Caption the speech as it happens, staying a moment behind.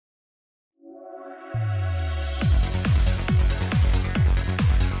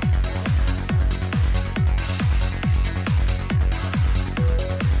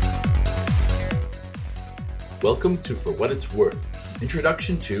Welcome to For What It's Worth,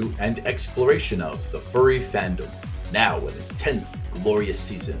 introduction to and exploration of the furry fandom, now in its 10th glorious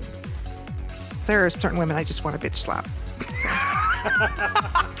season. There are certain women I just want to bitch slap.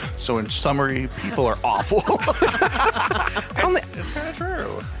 So in summary, people are awful. It's kind of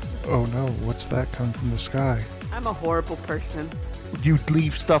true. Oh no, what's that coming from the sky? I'm a horrible person. You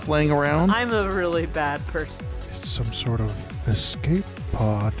leave stuff laying around? I'm a really bad person. It's some sort of escape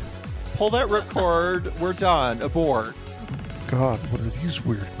pod. Pull that ripcord. We're done. Abort. God, what are these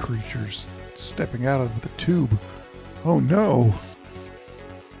weird creatures? Stepping out of the tube. Oh no.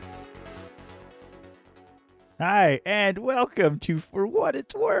 Hi, and welcome to For What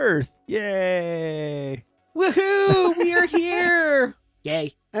It's Worth. Yay! Woohoo! We are here!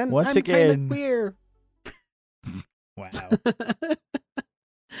 Yay. And Once I'm again. kinda queer. Wow.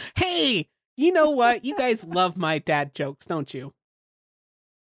 Hey, you know what? You guys love my dad jokes, don't you?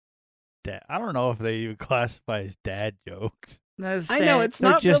 I don't know if they even classify as dad jokes. I know it's They're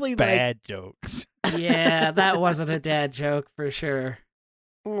not just really bad jokes. Yeah, that wasn't a dad joke for sure.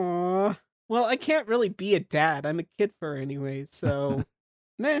 like. Aw. Well, I can't really be a dad. I'm a kid fur anyway, so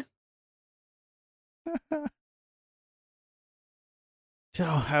meh. So,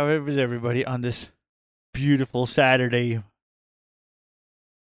 how is everybody on this beautiful Saturday?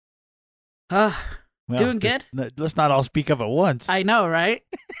 Well, Doing good? Let's not all speak up at once. I know, right?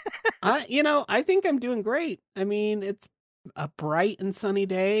 I think I'm doing great. I mean, it's a bright and sunny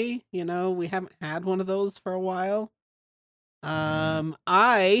day. We haven't had one of those for a while.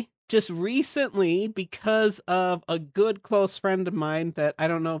 I just recently, because of a good close friend of mine that I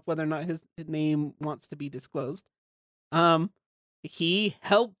don't know whether or not his name wants to be disclosed, he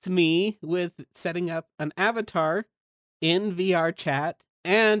helped me with setting up an avatar in VR chat,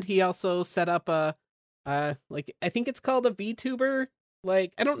 and he also set up I think it's called a VTuber. I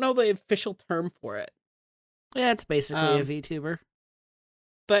don't know the official term for it. Yeah, it's basically a VTuber.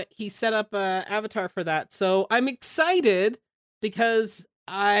 But he set up a avatar for that. So I'm excited because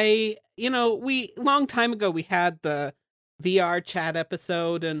long time ago we had the VR chat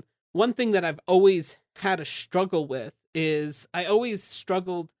episode, and one thing that I've always had a struggle with is I always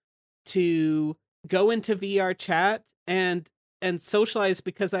struggled to go into VR chat and socialize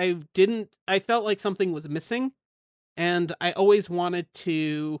because I felt like something was missing, and I always wanted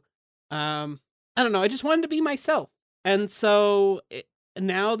to I don't know, I just wanted to be myself. And so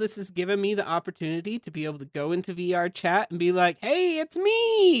now this has given me the opportunity to be able to go into VR chat and be like, hey, it's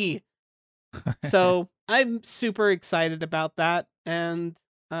me. So I'm super excited about that. And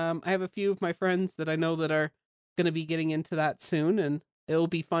I have a few of my friends that I know that are going to be getting into that soon. And it'll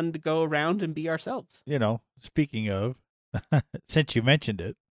be fun to go around and be ourselves. Speaking of, since you mentioned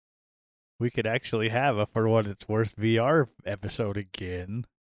it, we could actually have a For What It's Worth VR episode again.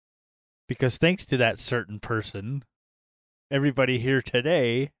 Because thanks to that certain person, everybody here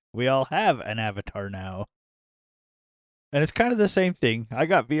today, we all have an avatar now. And it's kind of the same thing. I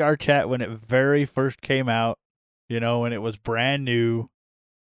got VR chat when it very first came out, when it was brand new.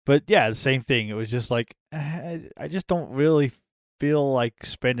 But yeah, the same thing. It was just like, I just don't really feel like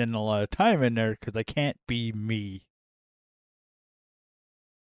spending a lot of time in there because I can't be me.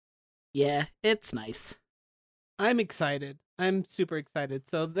 Yeah, it's nice. I'm excited. I'm super excited.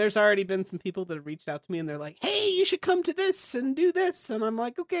 So there's already been some people that have reached out to me and they're like, hey, you should come to this and do this. And I'm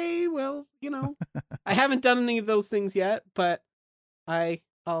like, okay, well, I haven't done any of those things yet, but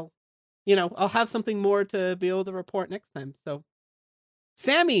I'll have something more to be able to report next time. So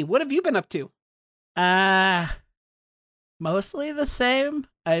Sammy, what have you been up to? Mostly the same.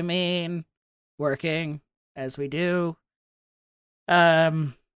 I mean, working as we do.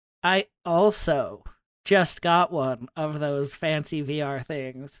 I also just got one of those fancy VR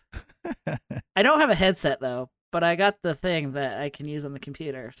things. I don't have a headset though, but I got the thing that I can use on the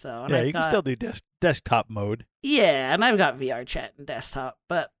computer. So yeah, you can still do desktop mode. Yeah, and I've got VR chat and desktop,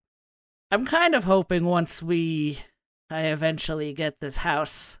 but I'm kind of hoping once I eventually get this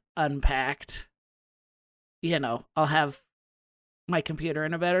house unpacked, I'll have my computer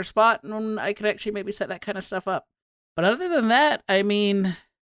in a better spot and I could actually maybe set that kind of stuff up. But other than that, I mean,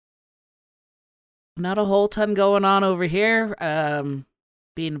 not a whole ton going on over here.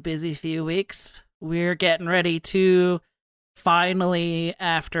 Been a busy few weeks. We're getting ready to finally,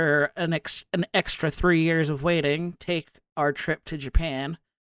 after an extra 3 years of waiting, take our trip to Japan.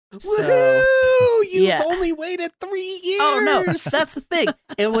 Woohoo! You've only waited 3 years! Oh, no, that's the thing.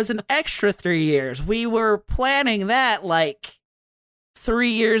 It was an extra 3 years. We were planning that 3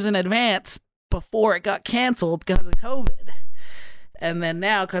 years in advance before it got canceled because of COVID. And then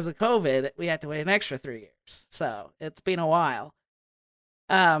now, because of COVID, we had to wait an extra 3 years. So it's been a while.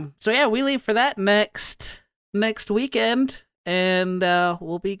 So yeah, we leave for that next next weekend, and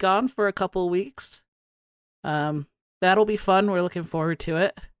we'll be gone for a couple weeks. That'll be fun. We're looking forward to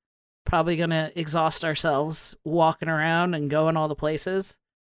it. Probably gonna exhaust ourselves walking around and going all the places.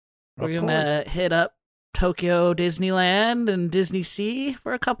 We're gonna hit up Tokyo Disneyland and Disney Sea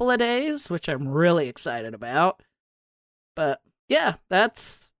for a couple of days, which I'm really excited about. But yeah,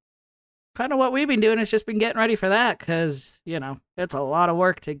 that's kind of what we've been doing. It's just been getting ready for that because, it's a lot of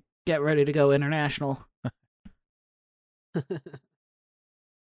work to get ready to go international.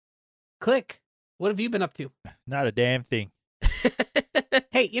 Click. What have you been up to? Not a damn thing.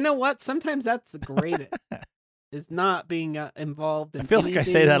 Hey, you know what? Sometimes that's the greatest. Is not being involved in I feel like I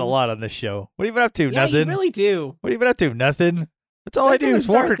say that a lot on this show. What have you been up to? Yeah, Nothing. you really do. What have you been up to? Nothing. That's all I'm I do gonna is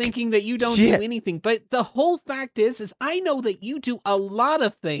start work. thinking that you don't do anything. But the whole fact is I know that you do a lot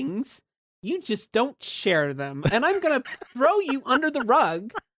of things. You just don't share them. And I'm going to throw you under the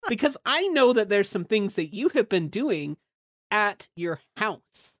rug because I know that there's some things that you have been doing at your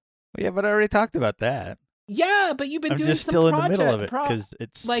house. Well, yeah, but I already talked about that. Yeah, but you've been I'm doing just some still in the middle of it because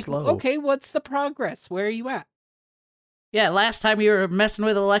it's like, slow. Okay, what's the progress? Where are you at? Yeah, last time you were messing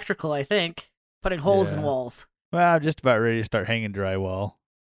with electrical, I think. Putting holes in Yeah. walls. Well, I'm just about ready to start hanging drywall,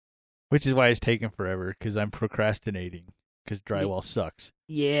 which is why it's taking forever because I'm procrastinating because drywall sucks.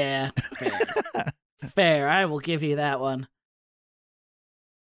 Yeah, fair. Fair, I will give you that one.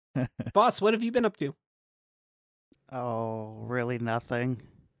 Boss, what have you been up to? Oh, really nothing.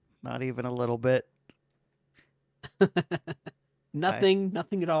 Not even a little bit. Nothing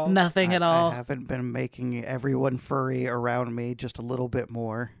at all. Nothing at all. I haven't been making everyone furry around me just a little bit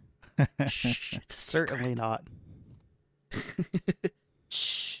more. Shh, it's a Certainly secret. not.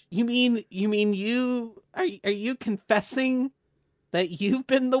 Shh. You mean you are you confessing that you've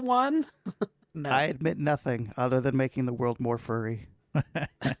been the one? No. I admit nothing other than making the world more furry.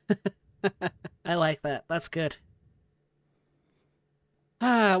 I like that. That's good.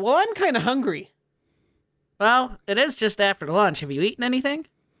 Well, I'm kind of hungry. Well, it is just after lunch. Have you eaten anything?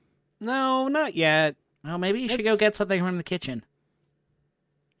 No, not yet. Well, maybe you should go get something from the kitchen.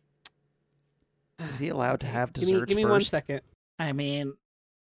 Is he allowed to have Give desserts me first? 1 second. I mean,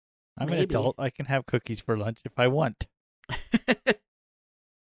 I'm an maybe. adult. I can have cookies for lunch if I want.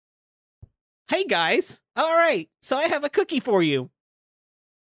 Hey guys. All right. So I have a cookie for you.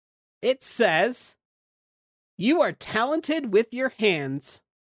 It says, "You are talented with your hands.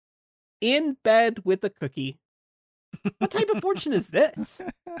 In bed with a cookie." What type of fortune is this?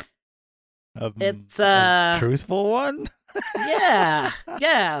 It's, a truthful one. yeah.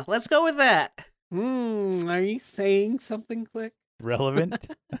 Let's go with that. Are you saying something, Click? Relevant.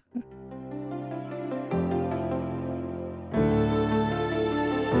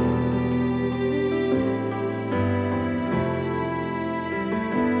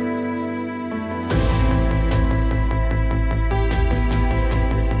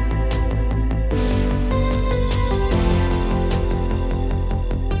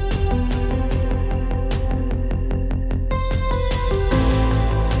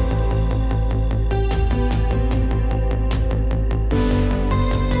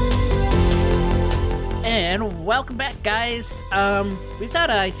 And welcome back, guys. We've got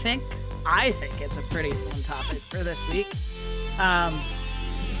I think it's a pretty fun topic for this week.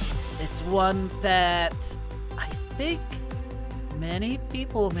 It's one that I think many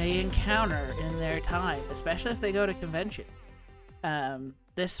people may encounter in their time, especially if they go to convention.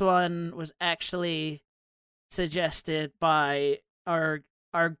 This one was actually suggested by our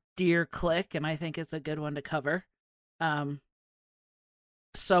dear Click, and I think it's a good one to cover.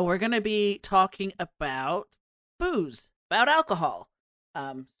 So we're going to be talking about booze, about alcohol,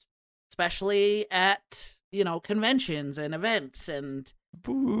 especially at, conventions and events and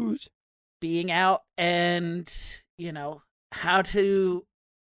Booze. being out and, how to,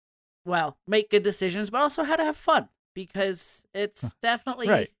 make good decisions, but also how to have fun because it's definitely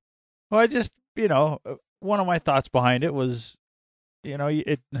Right. Well, I just, one of my thoughts behind it was,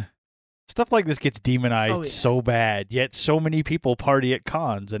 stuff like this gets demonized so bad, yet so many people party at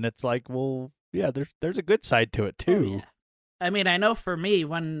cons, and it's like, well, yeah, there's a good side to it too. Oh, yeah. I mean, I know for me,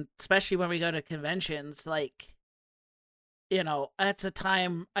 especially when we go to conventions, that's a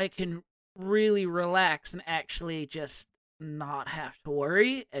time I can really relax and actually just not have to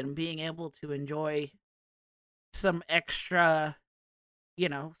worry and being able to enjoy some extra,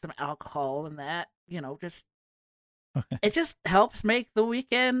 some alcohol and that, just it just helps make the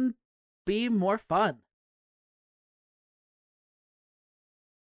weekend be more fun.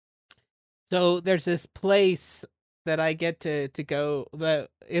 So there's this place that I get to go, that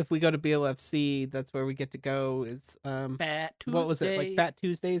if we go to BLFC, that's where we get to go. Is Fat Tuesday. what was it, like Fat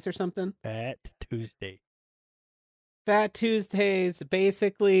Tuesdays or something? Fat Tuesday. Fat Tuesdays,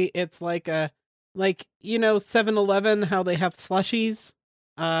 basically, it's like 7-Eleven, how they have slushies.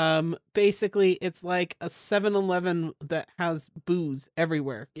 Basically, it's like a 7-Eleven that has booze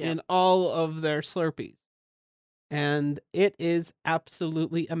everywhere in all of their Slurpees. And it is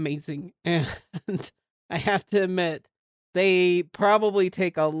absolutely amazing. And I have to admit, they probably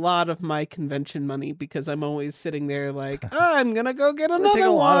take a lot of my convention money because I'm always sitting there like, I'm going to go get another take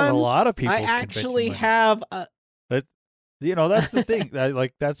a one. lot of people's I actually convention money. have a... That's the thing.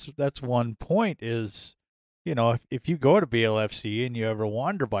 That's one point is, if you go to BLFC and you ever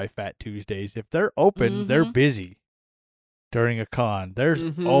wander by Fat Tuesdays, if they're open, they're busy during a con.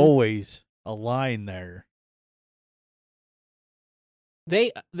 There's always a line there.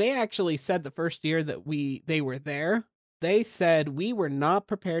 They actually said the first year that they were there, they said we were not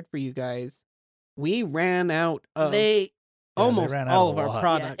prepared for you guys. We ran out of almost all of our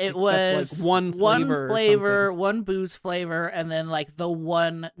product. Yeah, it except was like one flavor, one booze flavor, and then like the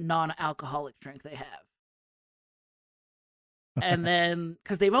one non-alcoholic drink they have. And then,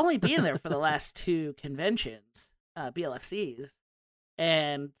 because they've only been there for the last 2 conventions, BLFCs,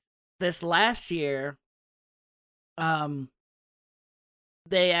 and this last year,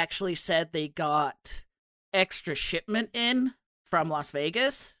 they actually said they got extra shipment in from Las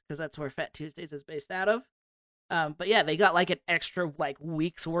Vegas, because that's where Fat Tuesdays is based out of. But yeah, they got like an extra like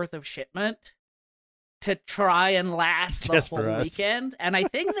week's worth of shipment to try and last the whole weekend. And I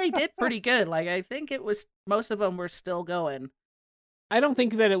think they did pretty good. Like, I think it was, most of them were still going. I don't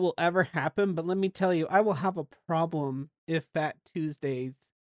think that it will ever happen, but let me tell you, I will have a problem if Fat Tuesdays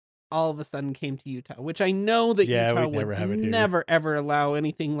all of a sudden came to Utah, which I know that Utah would never, ever allow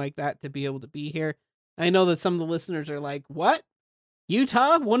anything like that to be able to be here. I know that some of the listeners are like, what?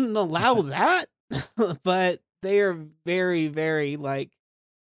 Utah wouldn't allow that? But they are very, very, like,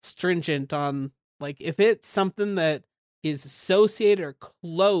 stringent on, like, if it's something that is associated or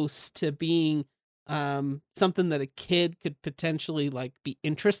close to being something that a kid could potentially, like, be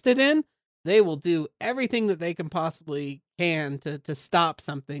interested in, they will do everything that they can possibly can to stop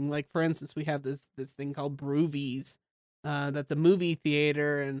something. Like, for instance, we have this thing called Broovies, that's a movie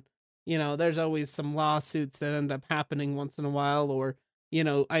theater, and, there's always some lawsuits that end up happening once in a while, or,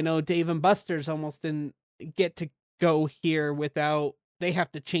 I know Dave and Buster's almost didn't get to go here without, they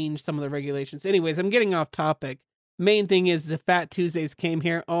have to change some of the regulations. Anyways, I'm getting off topic. Main thing is the Fat Tuesdays came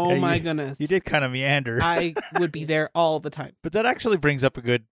here. Oh my goodness. You did kind of meander. I would be there all the time. But that actually brings up a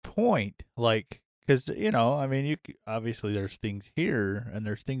good point. Like, because, obviously there's things here and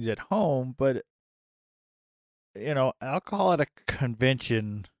there's things at home, but, alcohol at a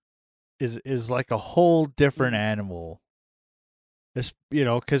convention is like a whole different animal. This,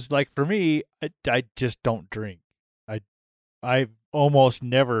 because like for me, I just don't drink. I almost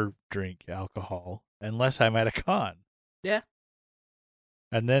never drink alcohol unless I'm at a con. Yeah.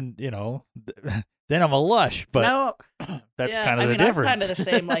 And then, then I'm a lush, but no, that's kind of the difference. I'm kind of the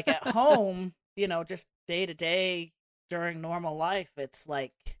same. Like at home, just day to day during normal life, it's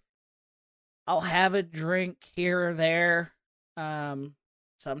like I'll have a drink here or there.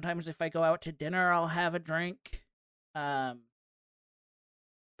 Sometimes if I go out to dinner, I'll have a drink. But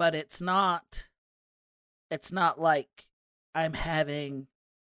it's not like I'm having,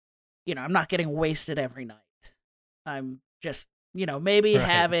 I'm not getting wasted every night. I'm just, maybe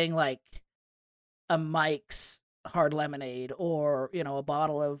having like a Mike's hard lemonade or, a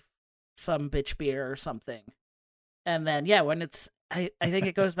bottle of some bitch beer or something. And then, when it's, I think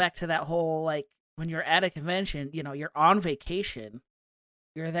it goes back to that whole, like, when you're at a convention, you're on vacation,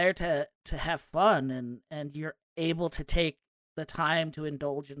 you're there to have fun, and you're able to take the time to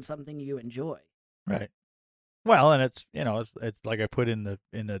indulge in something you enjoy. Right. Well, and it's it's like I put in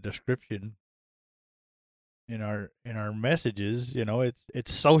the description in our messages,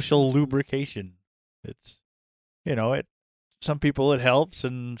 it's social lubrication. It's some people it helps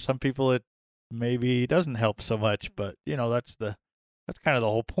and some people it maybe doesn't help so much, but that's kind of the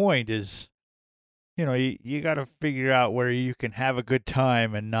whole point is you got to figure out where you can have a good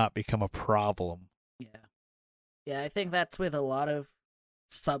time and not become a problem. Yeah, I think that's with a lot of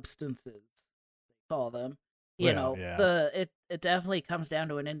substances, they call them. It definitely comes down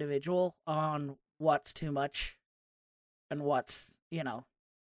to an individual on what's too much and what's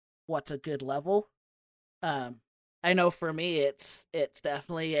a good level. I know for me it's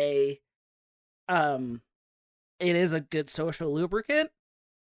definitely it is a good social lubricant.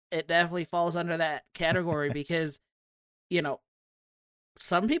 It definitely falls under that category because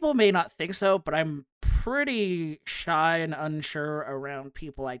some people may not think so, but I'm pretty shy and unsure around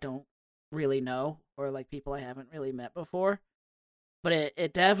people I don't really know or like people I haven't really met before. but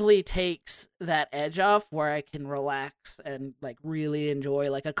it definitely takes that edge off where I can relax and like really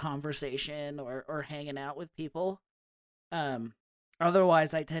enjoy like a conversation or hanging out with people.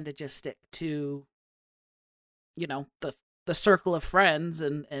 Otherwise I tend to just stick to, you know, the circle of friends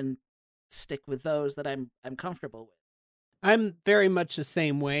and stick with those that I'm comfortable with. I'm very much the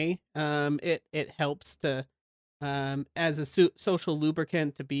same way. It helps to, as a social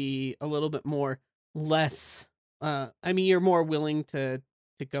lubricant, to be a little bit more less. I mean, you're more willing to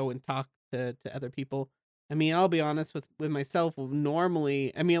go and talk to other people. I mean, I'll be honest with myself.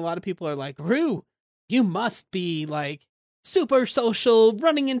 Normally, I mean, a lot of people are like, "Rue, you must be like super social,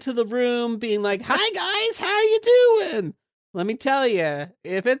 running into the room, being like, "Hi guys, how you doing?" Let me tell you,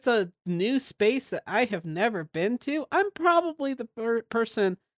 if it's a new space that I have never been to, I'm probably the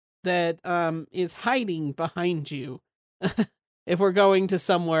person that is hiding behind you. If we're going to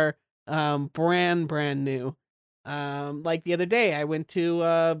somewhere brand new. Like the other day, I went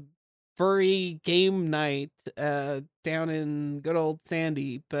to furry game night down in good old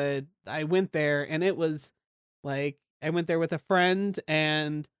Sandy, but I went there and it was like, I went there with a friend,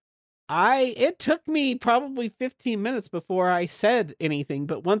 and it took me probably 15 minutes before I said anything,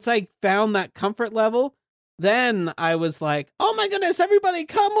 but once I found that comfort level, then I was like, "Oh my goodness, everybody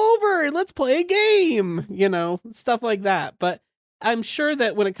come over, let's play a game," you know, stuff like that. But I'm sure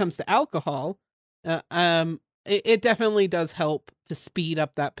that when it comes to alcohol, it definitely does help to speed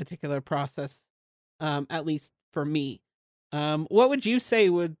up that particular process, at least for me. What would you say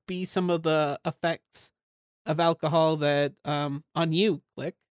would be some of the effects of alcohol that on you,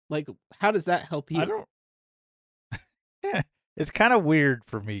 Click? Like, how does that help you? I don't. It's kind of weird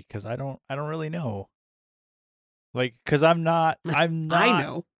for me because I don't really know. Like, because I'm not. I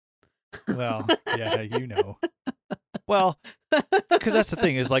know. Well, yeah, you know. Well, because that's the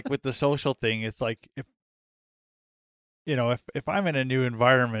thing is like with the social thing, it's like if I'm in a new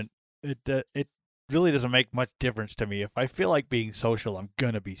environment, it really doesn't make much difference to me. If I feel like being social, I'm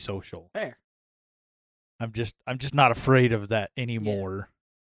gonna be social. Fair. I'm just not afraid of that anymore. Yeah.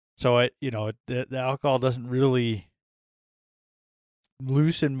 So the alcohol doesn't really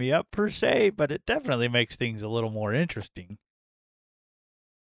loosen me up per se, but it definitely makes things a little more interesting.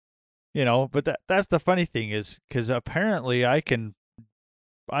 But that's the funny thing is because apparently I can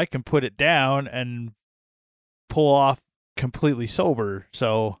put it down and pull off completely sober.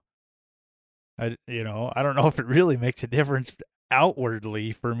 So I don't know if it really makes a difference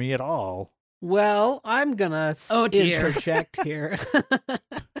outwardly for me at all. Well, I'm gonna interject here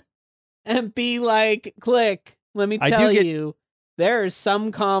and be like, Click, let me tell you, there are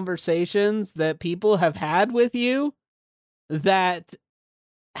some conversations that people have had with you that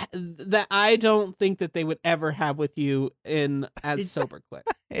I don't think that they would ever have with you as sober Click.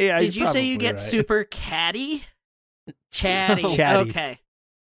 Yeah, did you say you get super catty? Chatty. Okay.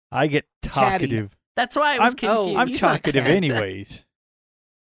 I get talkative. Chatty. That's why I was confused. I'm talkative anyways.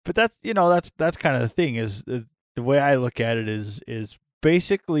 But that's kind of the thing is the way I look at it is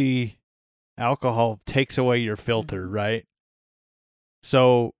basically alcohol takes away your filter, right?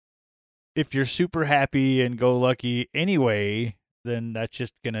 So if you're super happy and go lucky anyway, then that's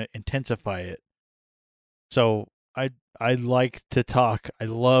just going to intensify it. So I like to talk. I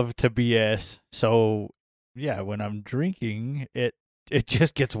love to BS. So yeah, when I'm drinking, it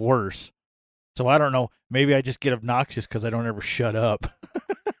just gets worse. So I don't know. Maybe I just get obnoxious because I don't ever shut up.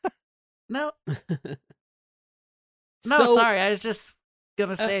 No. No, sorry. I was just going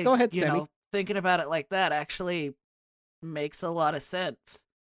to say, go ahead, Sammy. Thinking about it like that actually makes a lot of sense.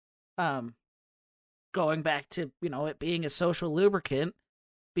 Going back to, it being a social lubricant,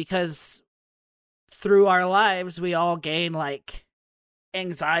 because through our lives, we all gain like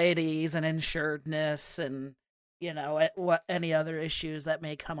anxieties and insuredness and, what any other issues that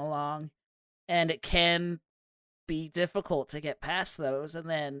may come along. And it can be difficult to get past those. And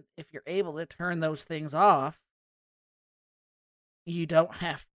then if you're able to turn those things off, you don't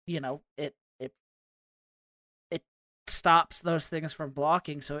have, it stops those things from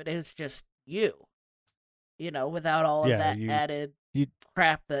blocking. So it is just you, without all of that added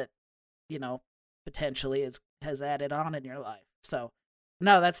crap that, potentially has added on in your life. So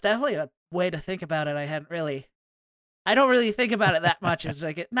no, that's definitely a way to think about it. I don't really think about it that much. It's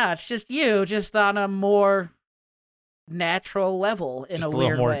like, it's just you, just on a more natural level in just a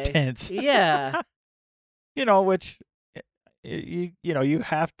weird more way. Intense. Yeah. Which, you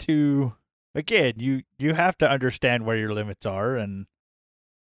have to, again, you have to understand where your limits are and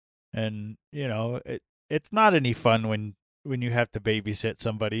it's not any fun when you have to babysit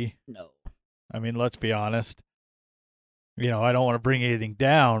somebody. No. I mean, let's be honest. I don't want to bring anything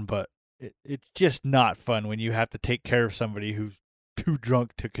down, but it's just not fun when you have to take care of somebody who's too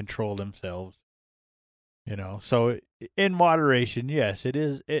drunk to control themselves. So in moderation, yes, it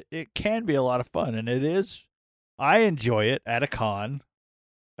is. It can be a lot of fun, and it is. I enjoy it at a con.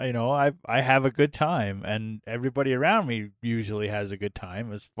 I have a good time, and everybody around me usually has a good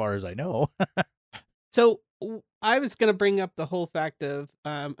time, as far as I know. So I was going to bring up the whole fact of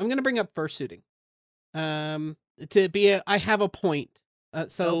I'm going to bring up fursuiting. I have a point.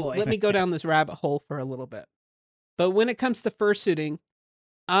 So let me go down this rabbit hole for a little bit. But when it comes to fursuiting,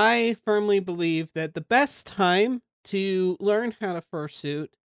 I firmly believe that the best time to learn how to fursuit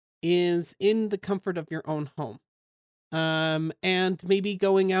is in the comfort of your own home. And maybe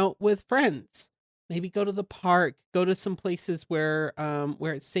going out with friends, maybe go to the park, go to some places where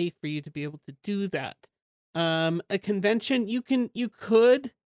it's safe for you to be able to do that. A convention, you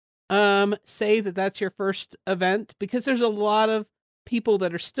could say that that's your first event, because there's a lot of people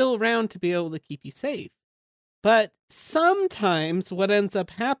that are still around to be able to keep you safe. But sometimes what ends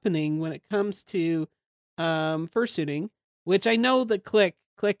up happening when it comes to fursuiting, which I know that Click,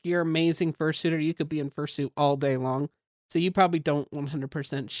 you're amazing fursuiter. You could be in fursuit all day long. So you probably don't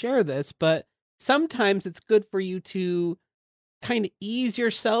 100% share this, but sometimes it's good for you to kind of ease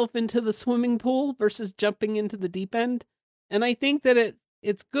yourself into the swimming pool versus jumping into the deep end. And I think that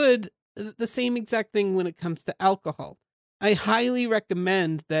it's good, the same exact thing when it comes to alcohol. I highly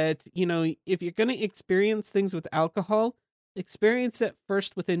recommend that, if you're going to experience things with alcohol, experience it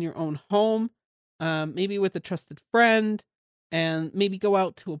first within your own home, maybe with a trusted friend, and maybe go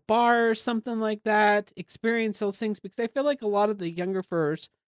out to a bar or something like that, experience those things, because I feel like a lot of the younger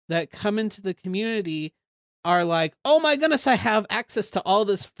furs that come into the community are like, oh my goodness, I have access to all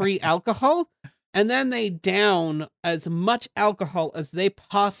this free alcohol. And then they down as much alcohol as they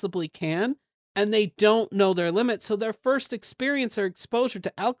possibly can, and they don't know their limits. So their first experience or exposure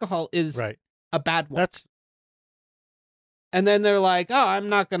to alcohol is a bad one. And then they're like, oh, I'm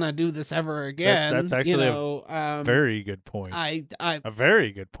not going to do this ever again. That's actually a very good point. A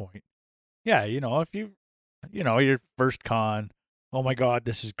very good point. Yeah, if your first con, oh my God,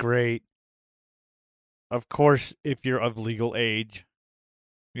 this is great. Of course, if you're of legal age,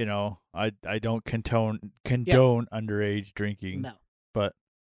 I don't condone underage drinking. No. But,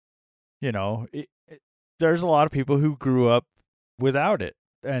 there's a lot of people who grew up without it.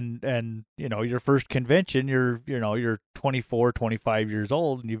 And your first convention, you're 24, 25 years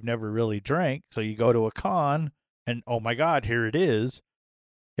old, and you've never really drank. So you go to a con, and oh my God, here it is.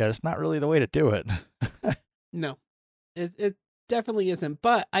 Yeah, it's not really the way to do it. No, it definitely isn't.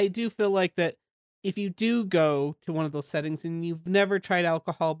 But I do feel like that if you do go to one of those settings and you've never tried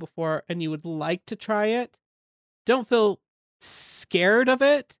alcohol before and you would like to try it, don't feel scared of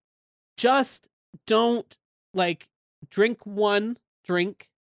it. Just don't drink one drink,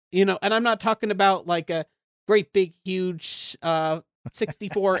 and I'm not talking about like a great big huge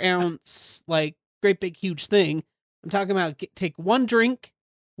 64 ounce great big huge thing. I'm talking about take one drink,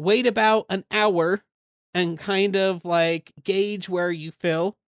 wait about an hour, and kind of gauge where you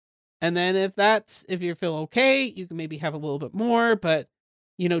feel. And then if you feel okay, you can maybe have a little bit more, but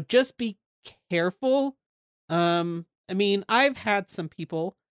just be careful. I've had some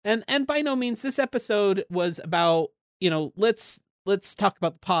people, and by no means this episode was about, let's talk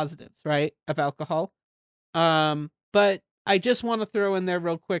about the positives, right, of alcohol. But I just want to throw in there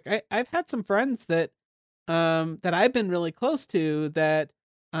real quick. I've had some friends that I've been really close to that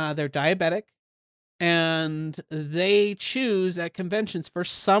they're diabetic, and they choose at conventions for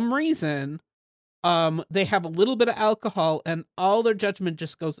some reason. They have a little bit of alcohol, and all their judgment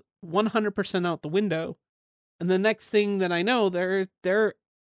just goes 100% out the window. And the next thing that I know, they're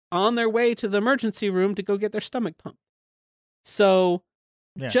on their way to the emergency room to go get their stomach pumped. So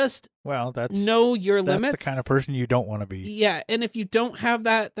just know your limits. That's the kind of person you don't want to be. Yeah, and if you don't have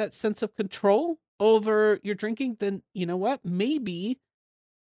that sense of control over your drinking, then you know what? Maybe,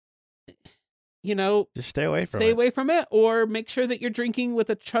 just stay away from it, or make sure that you're drinking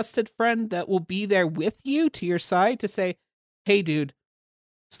with a trusted friend that will be there with you to your side to say, hey, dude,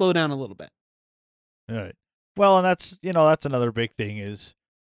 slow down a little bit. All right. Well, and that's another big thing is,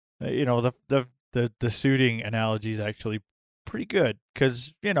 the suiting analogy is actually pretty good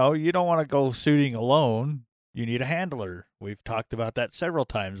because, you don't want to go suiting alone. You need a handler. We've talked about that several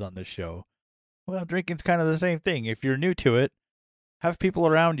times on this show. Well, drinking's kind of the same thing. If you're new to it, have people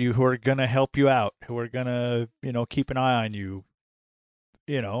around you who are going to help you out, who are going to, keep an eye on you,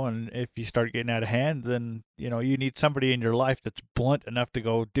 and if you start getting out of hand, then, you need somebody in your life that's blunt enough to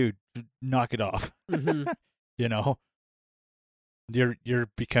go, dude, knock it off. Mm-hmm. You're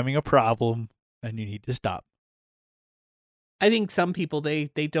becoming a problem and you need to stop. I think some people, they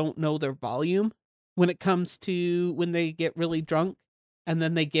don't know their volume when it comes to when they get really drunk. and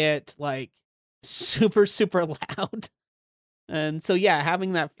then they get like super, super loud. And so, yeah,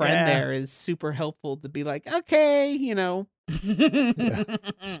 having that friend there is super helpful to be like, okay,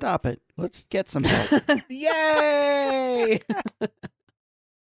 Stop it. Let's get some help. Yay!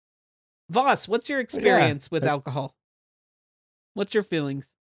 Voss, what's your experience with alcohol? What's your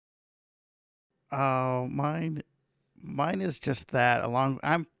feelings? Oh, mine is just that.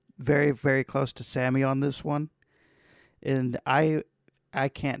 I'm very, very close to Sammy on this one, and I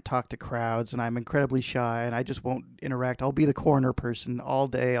can't talk to crowds, and I'm incredibly shy, and I just won't interact. I'll be the corner person all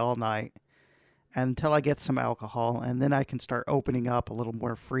day, all night, until I get some alcohol, and then I can start opening up a little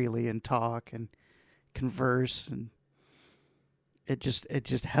more freely and talk and converse, and it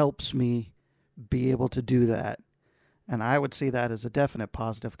just helps me be able to do that. And I would see that as a definite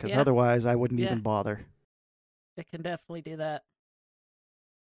positive, because otherwise I wouldn't even bother. It can definitely do that.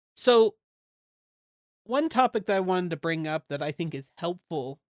 So, one topic that I wanted to bring up that I think is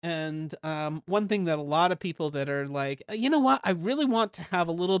helpful, and one thing that a lot of people that are like, you know what, I really want to have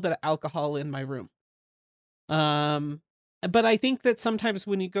a little bit of alcohol in my room. But I think that sometimes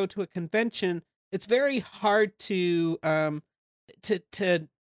when you go to a convention, it's very hard to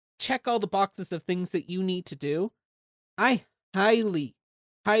check all the boxes of things that you need to do. I highly,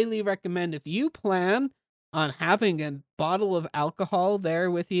 highly recommend, if you plan on having a bottle of alcohol there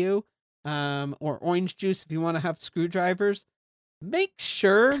with you, or orange juice if you want to have screwdrivers, make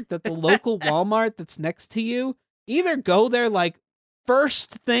sure that the local Walmart that's next to you, either go there like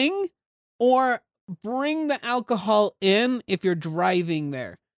first thing or bring the alcohol in if you're driving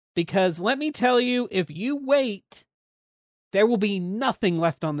there. Because let me tell you, if you wait, there will be nothing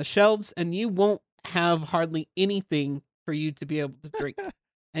left on the shelves and you won't have hardly anything for you to be able to drink.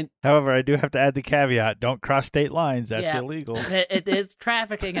 And however, I do have to add the caveat: don't cross state lines. That's illegal. It is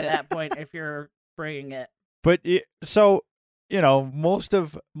trafficking at that point if you're bringing it. But so most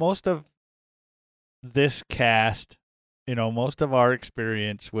of this cast, most of our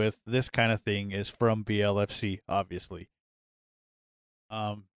experience with this kind of thing is from BLFC. Obviously,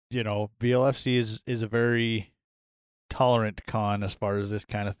 BLFC is a very tolerant con as far as this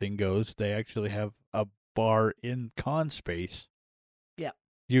kind of thing goes. They actually have a bar in con space. Yeah.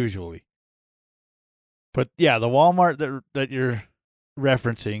 Usually. But yeah, the Walmart that you're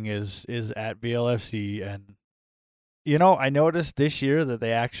referencing is at BLFC, and I noticed this year that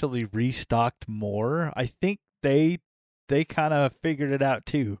they actually restocked more. I think they kind of figured it out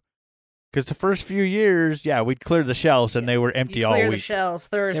too. Because the first few years, we'd clear the shelves and they were empty all week. Clear the shelves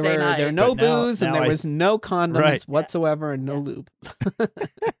Thursday night. There were no booze and there was no condoms whatsoever and no lube.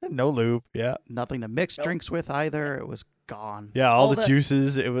 No lube, yeah. Nothing to mix drinks with either. It was gone. Yeah, all the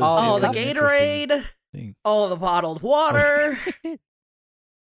juices. It was all the Gatorade, all the bottled water,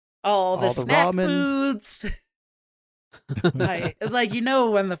 all the snack ramen. foods. It's like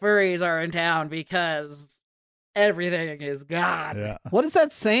when the furries are in town because everything is gone. Yeah. What is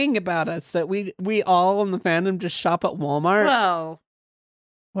that saying about us that we all in the fandom just shop at Walmart?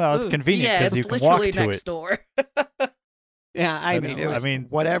 Well, it's convenient because you can walk to next it. door. Yeah, I mean,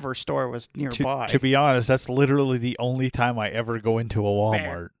 whatever store was nearby. To be honest, that's literally the only time I ever go into a Walmart.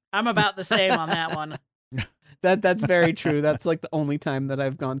 Fair. I'm about the same on that one. That's very true. That's like the only time that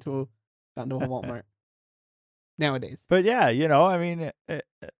I've gone to a Walmart nowadays. But yeah,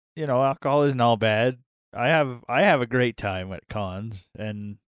 alcohol isn't all bad. I have a great time at cons,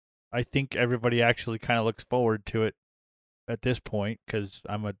 and I think everybody actually kind of looks forward to it at this point because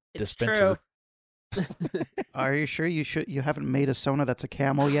I'm a dispenser. True. Are you sure you haven't made a Sona that's a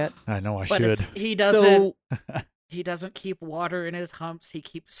camel yet? I know I But should. he doesn't. He doesn't keep water in his humps. He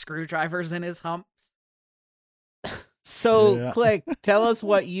keeps screwdrivers in his humps. So, Click, tell us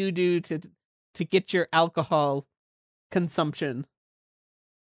what you do to get your alcohol consumption.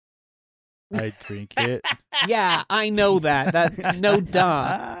 I drink it. Yeah, I know that. No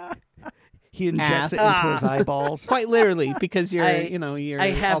duh. He injects it into his eyeballs. Quite literally, because you're. I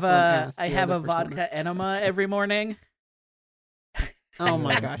have a vodka enema every morning. Oh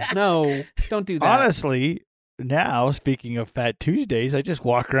my gosh! No, don't do that. Honestly, now speaking of Fat Tuesdays, I just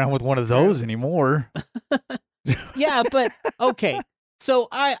walk around with one of those anymore. Yeah, but okay. So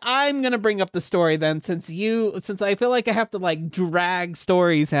I'm gonna bring up the story then, since I feel like I have to like drag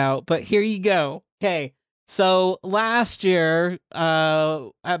stories out. But here you go. Okay. So last year,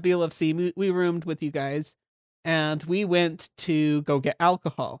 at BLFC, we roomed with you guys, and we went to go get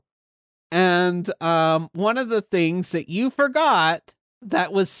alcohol. And one of the things that you forgot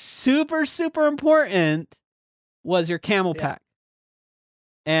that was super, super important was your camel pack.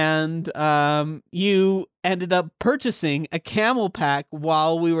 And you ended up purchasing a camel pack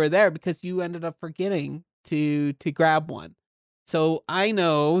while we were there because you ended up forgetting to grab one. So I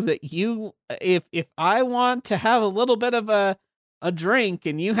know that you, if I want to have a little bit of a drink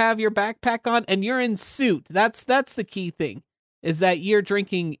and you have your backpack on and you're in suit, that's the key thing, is that you're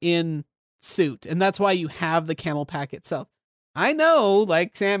drinking in suit. And that's why you have the camel pack itself. I know,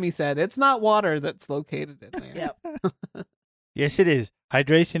 like Sammy said, it's not water that's located in there. Yep. Yes, it is.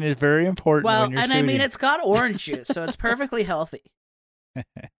 Hydration is very important. Well, when you're and I mean, shooting. it's got orange juice, so it's perfectly healthy.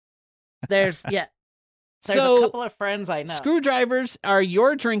 There's a couple of friends I know. Screwdrivers are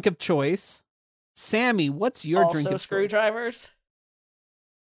your drink of choice. Sammy, what's your also drink of choice? screwdrivers.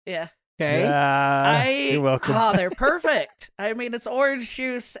 Yeah. Okay. You're welcome. Oh, they're perfect. I mean, it's orange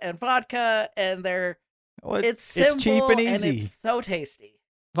juice and vodka, and Well, it's simple cheap and easy. it's so tasty.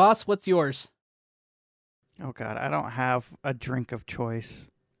 Voss, what's yours? Oh God, I don't have a drink of choice.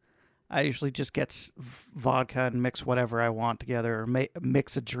 I usually just get vodka and mix whatever I want together, or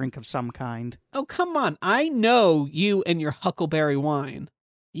mix a drink of some kind. Oh, come on. I know you and your huckleberry wine.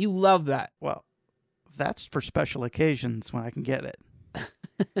 You love that. Well, that's for special occasions when I can get it.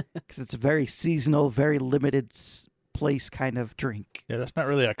 Because it's a very seasonal, very limited place kind of drink. Yeah, that's not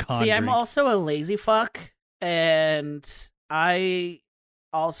really a con See, I'm drink. also a lazy fuck, and I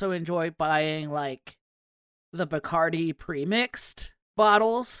also enjoy buying like the Bacardi pre-mixed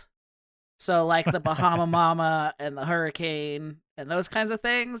bottles. So like the Bahama Mama and the Hurricane and those kinds of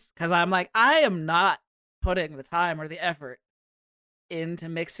things. Because I'm like, I am not putting the time or the effort into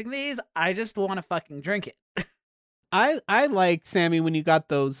mixing these. I just want to fucking drink it. I like, Sammy, when you got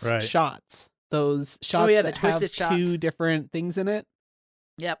those Right. shots. Those shots yeah, the that have twisted shots. 2 different things in it.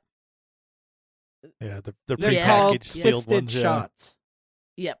 Yep. Yeah, the They're Yeah. called prepackaged sealed twisted ones. Yeah. shots.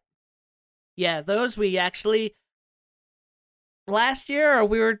 Yep. Yeah, those we actually last year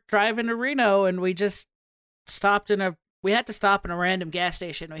we were driving to Reno and we just we had to stop in a random gas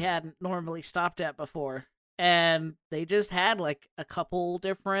station we hadn't normally stopped at before. And they just had like a couple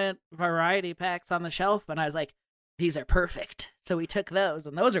different variety packs on the shelf and I was like, these are perfect. So we took those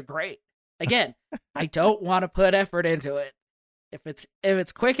and those are great. Again, I don't want to put effort into it. If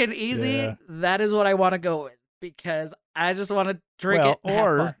it's quick and easy, Yeah. that is what I want to go with because I just want to drink Well, it and have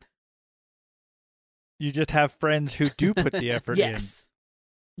or fun. You just have friends who do put the effort Yes.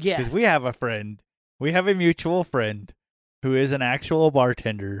 in. Yes. Because we have a mutual friend who is an actual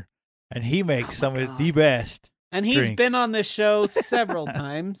bartender, and he makes some of the best. And he's drinks. been on this show several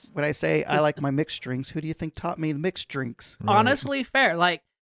times. When I say I like my mixed drinks, who do you think taught me the mixed drinks? Right. Honestly, fair. Like,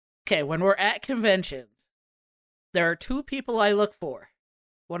 okay, when we're at conventions, there are 2 people I look for.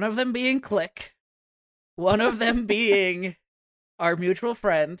 One of them being Click. One of them being our mutual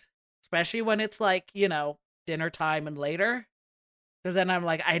friend. Especially when it's like, dinner time and later. Because then I'm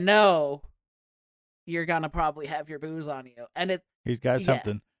like, I know you're going to probably have your booze on you. And He's got Yeah.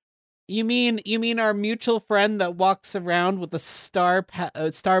 something. You mean our mutual friend that walks around with a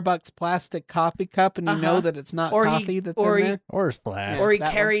Starbucks plastic coffee cup, and you know that it's not Or he- coffee that's or in he- there? Or his flask. or he that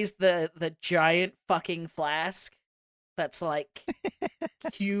one. carries the giant fucking flask that's like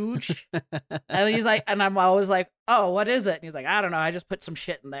huge. And he's like, and I'm always like, oh, what is it? And he's like, I don't know. I just put some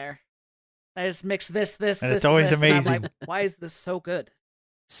shit in there. I just mix this, And this, it's always this. And I'm amazing. like, why is this so good?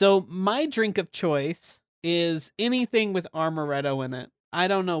 So my drink of choice is anything with amaretto in it. I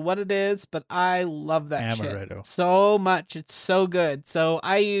don't know what it is, but I love that Amaretto. shit so much. It's so good. So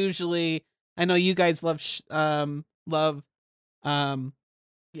I know you guys love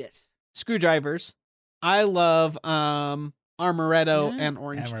Yes. screwdrivers. I love amaretto Yeah. and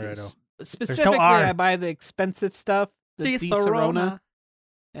orange Amaretto. juice. Specifically, R. I buy the expensive stuff, the Di Serona, Serona.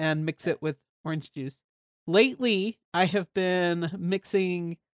 and mix it with orange juice. Lately, I have been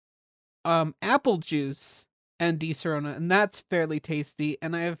mixing apple juice and Di Serona, and that's fairly tasty.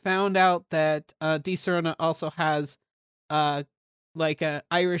 And I have found out that Di Serona also has like a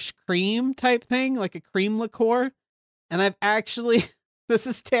Irish cream type thing, like a cream liqueur. And I've actually this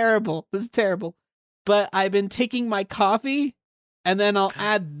is terrible. But I've been taking my coffee and then I'll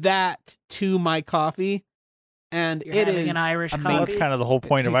add that to my coffee. And You're it having is an Irish amazing. Well, that's coffee? kind of the whole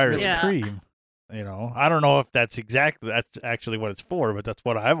point of tastes Irish really good. cream. I don't know if that's actually what it's for, but that's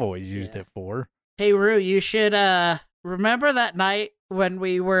what I've always used Yeah. it for. Hey, Rue, you should remember that night when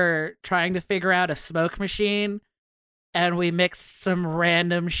we were trying to figure out a smoke machine and we mixed some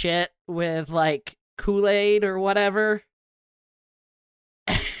random shit with like Kool-Aid or whatever?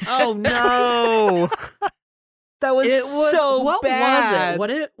 Oh no. That was, so what bad. was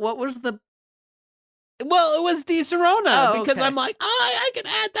it? What was the Well, it was Di Serona Oh, because okay. I'm like, I can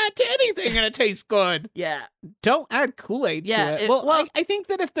add that to anything and it tastes good. Yeah. Don't add Kool-Aid Yeah, to it. it- Well, well- I think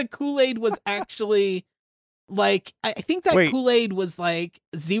that if the Kool-Aid was actually Like, I think that Wait. Kool-Aid was like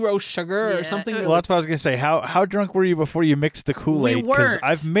 0 sugar or Yeah, something. it- Well, that's what I was gonna say. How drunk were you before you mixed the Kool-Aid? weren't.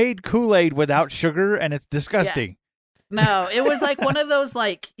 I've made Kool-Aid without sugar, and it's disgusting. No, it was like one of those,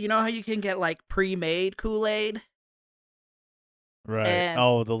 like, you know how you can get like pre-made Kool-Aid? Right. And-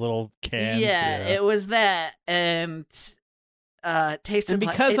 Oh, the little cans. Yeah, it was that, and tasted. And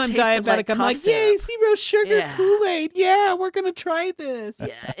because it I'm tasted diabetic, like I'm like, cough yay, syrup. 0 sugar Yeah. Kool-Aid. Yeah, we're going to try this.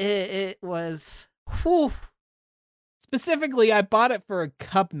 Yeah, it was. Whew. Specifically, I bought it for a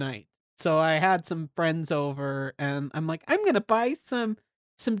cub night. So I had some friends over, and I'm like, I'm going to buy some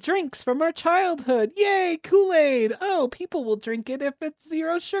drinks from our childhood. Yay, Kool-Aid. Oh, people will drink it if it's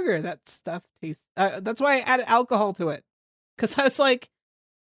 0 sugar. That stuff tastes... that's why I added alcohol to it. Because I was like,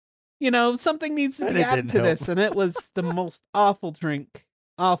 something needs to And be it added didn't to help. this. And it was the most awful drink.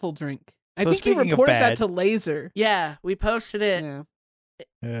 Awful drink. I So think you speaking of reported that bad- to Laser. Yeah, we posted it Yeah.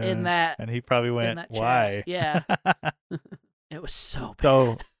 in that. And he probably in went, that chat. "Why?" Yeah. It was so bad.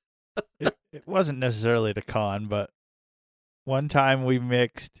 So it wasn't necessarily the con, but one time we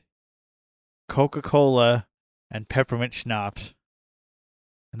mixed Coca-Cola and peppermint schnapps,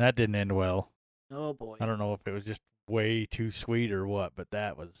 and that didn't end well. Oh boy. I don't know if it was just way too sweet or what, but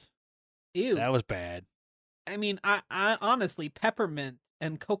that was Ew. bad. I mean, I honestly, peppermint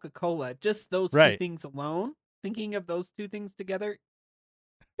and Coca-Cola, just those two Right. things alone, thinking of those two things together,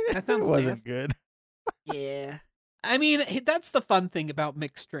 that It sounds wasn't nasty. good. Yeah. I mean, that's the fun thing about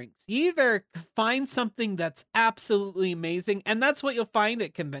mixed drinks. You either find something that's absolutely amazing, and that's what you'll find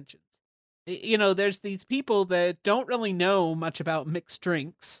at conventions. There's these people that don't really know much about mixed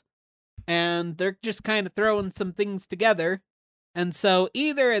drinks, and they're just kind of throwing some things together. And so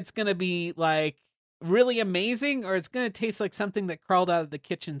either it's going to be like really amazing, or it's going to taste like something that crawled out of the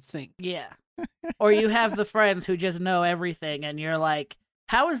kitchen sink. Yeah. Or you have the friends who just know everything, and you're like,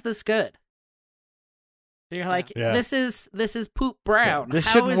 "How is this good?" You're like, Yeah. "This is poop brown. This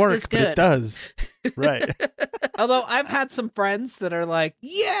How shouldn't is work, this but good?" it does. Right. Although I've had some friends that are like,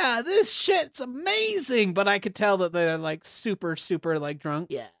 yeah, this shit's amazing. But I could tell that they're like super, super like drunk.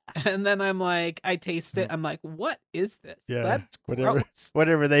 Yeah. And then I'm like, I taste it. I'm like, what is this? Yeah, That's whatever. gross.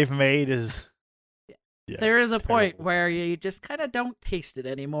 Whatever they've made is. Yeah, There is a point terrible. where you just kind of don't taste it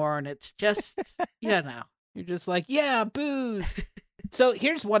anymore, and it's just, You're just like, yeah, booze. So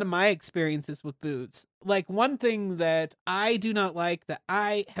here's one of my experiences with booze. Like, one thing that I do not like that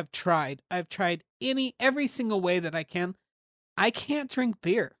I have tried. I've tried every single way that I can. I can't drink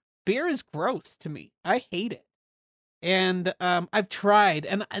beer. Beer is gross to me. I hate it. And I've tried,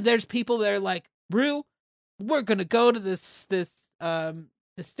 and there's people that are like, Rue, we're gonna go to this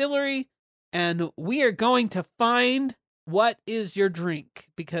distillery, and we are going to find what is your drink,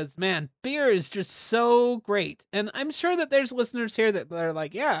 because man, beer is just so great. And I'm sure that there's listeners here that are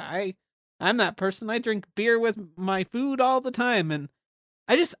like, yeah, I'm that person. I drink beer with my food all the time, and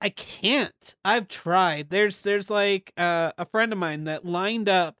I can't. I've tried. There's like a friend of mine that lined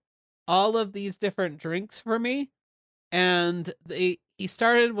up all of these different drinks for me, and he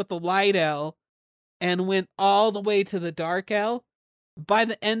started with the light ale and went all the way to the dark ale. By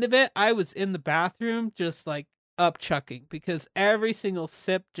the end of it, I was in the bathroom just like upchucking, because every single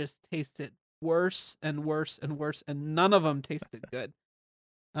sip just tasted worse and worse and worse, and none of them tasted good.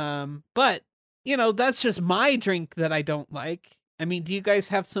 But that's just my drink that I don't like. I mean, do you guys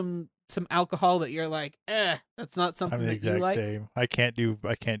have some alcohol that you're like, that's not something I'm the that you exact like? same. I can't do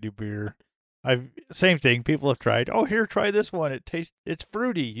beer. Same thing. People have tried. Oh, here, try this one. It's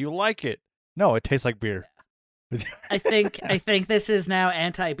fruity. You like it? No, it tastes like beer. I think this is now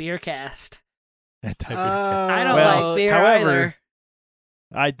anti-beer cast. Anti-beer. I don't Well, like beer however, either.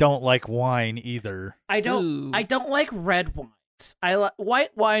 I don't like wine either. I don't like red wines.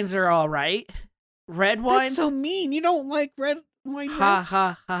 White wines are all right. Red wines. That's so mean. You don't like red wine? Ha reds?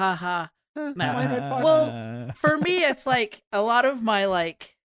 ha ha ha ha. Huh, No. why red foxes? Well, for me, it's like a lot of my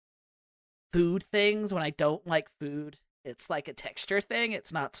like food things. When I don't like food, it's like a texture thing.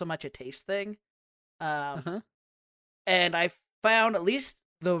 It's not so much a taste thing. And I found at least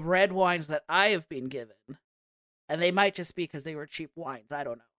the red wines that I have been given, and they might just be because they were cheap wines. I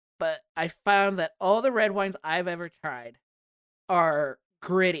don't know. But I found that all the red wines I've ever tried are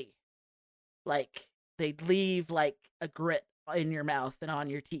gritty. Like, they leave like a grit in your mouth and on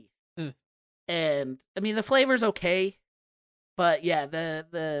your teeth. And I mean, the flavor's okay, but yeah,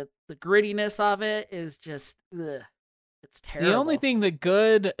 the grittiness of it is just, ugh, it's terrible. The only thing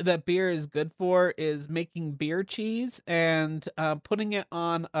that beer is good for is making beer cheese and putting it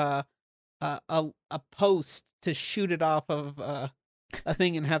on a post to shoot it off of a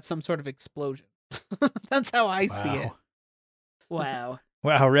thing and have some sort of explosion. That's how I see it. Wow.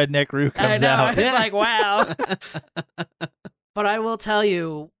 Wow, Redneck Roo I comes know. out. It's like, wow. But I will tell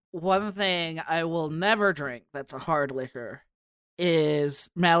you, one thing I will never drink that's a hard liquor is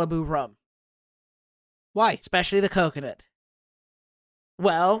Malibu rum, Why? especially the coconut.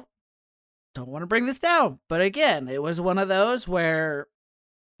 Well, don't want to bring this down, but again, it was one of those where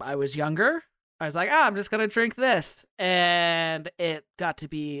I was younger. I was like, I'm just going to drink this. And it got to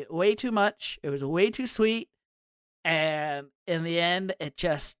be way too much. It was way too sweet. And in the end, it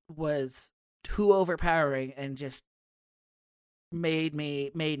just was too overpowering and just made me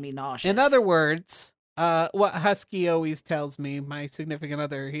nauseous. In other words, what Husky always tells me, my significant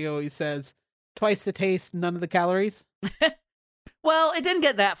other, he always says, twice the taste, none of the calories. Well, it didn't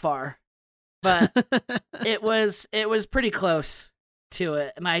get that far, but it was pretty close to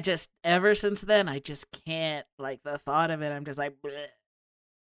it. And I just, ever since then, I just can't, like, the thought of it, I'm just like, bleh.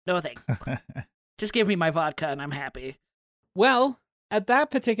 No thanks. Just give me my vodka and I'm happy. Well, at that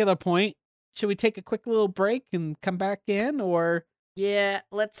particular point, should we take a quick little break and come back in, or? Yeah,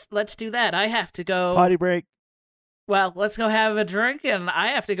 let's do that. I have to go. Potty break. Well, let's go have a drink, and I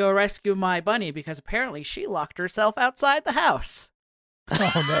have to go rescue my bunny because apparently she locked herself outside the house.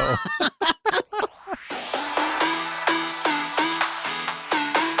 Oh, no.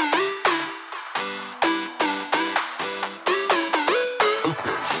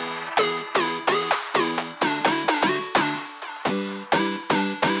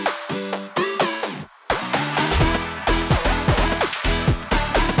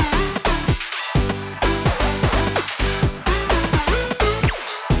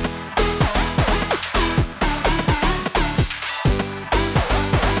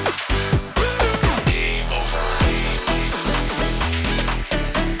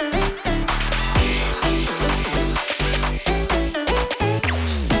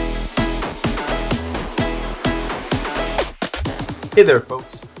 Hey there,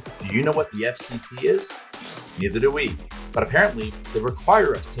 folks. Do you know what the FCC is? Neither do we. But apparently, they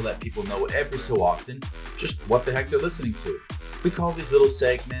require us to let people know every so often just what the heck they're listening to. We call these little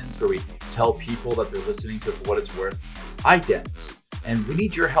segments where we tell people that they're listening to for what it's worth idents. And we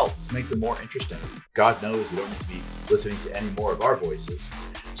need your help to make them more interesting. God knows you don't need to be listening to any more of our voices.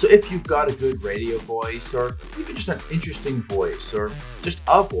 So if you've got a good radio voice, or even just an interesting voice, or just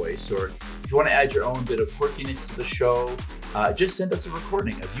a voice, or if you want to add your own bit of quirkiness to the show, just send us a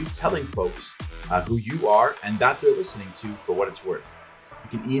recording of you telling folks who you are and that they're listening to for what it's worth.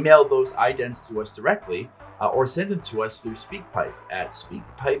 You can email those idents to us directly, or send them to us through SpeakPipe at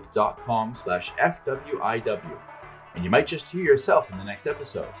speakpipe.com/FWIW. And you might just hear yourself in the next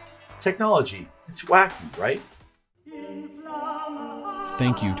episode. Technology, it's wacky, right?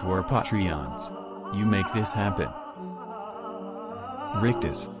 Thank you to our Patreons. You make this happen.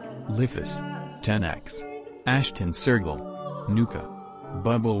 Rictus, Lithus, 10x, Ashton Sergal, Nuka,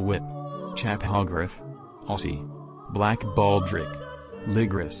 Bubble Whip, Chaphograph, Aussie, Black Baldrick,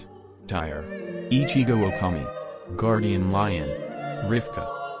 Ligris, Tyre, Ichigo Okami, Guardian Lion, Rivka.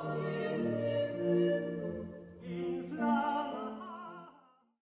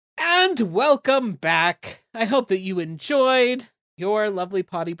 And welcome back. I hope that you enjoyed your lovely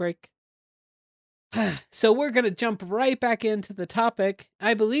potty break. So we're going to jump right back into the topic.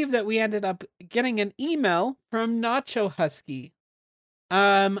 I believe that we ended up getting an email from Nacho Husky.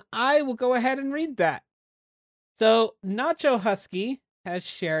 I will go ahead and read that. So Nacho Husky has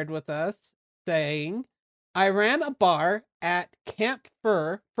shared with us saying, I ran a bar at Camp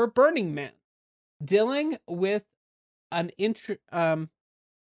Fur for Burning Man, dealing with an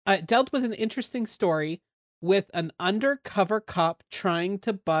dealt with an interesting story with an undercover cop trying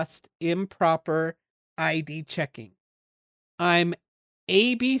to bust improper ID checking. I'm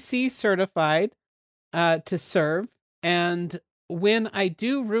ABC certified to serve, and when I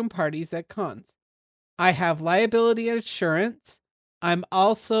do room parties at cons, I have liability insurance. I'm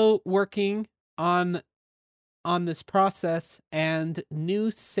also working on this process and new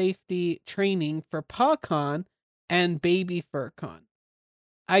safety training for PawCon and Baby FurCon.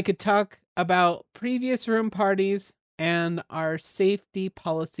 I could talk about previous room parties and our safety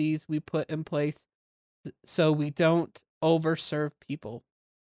policies we put in place so we don't overserve people.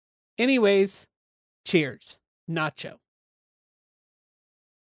 Anyways, cheers, Nacho.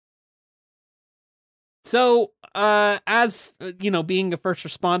 So, as being a first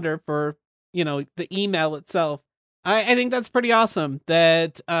responder for, the email itself, I think that's pretty awesome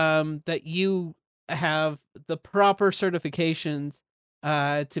that that you have the proper certifications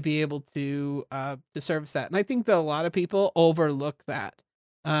to be able to service that. And I think that a lot of people overlook that.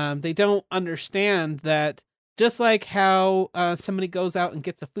 They don't understand that just like how somebody goes out and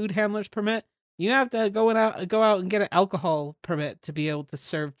gets a food handler's permit, you have to go out and get an alcohol permit to be able to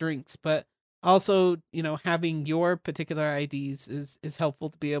serve drinks. But also, having your particular IDs is helpful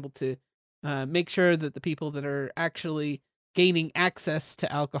to be able to make sure that the people that are actually gaining access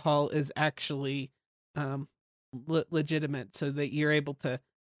to alcohol is actually legitimate, so that you're able to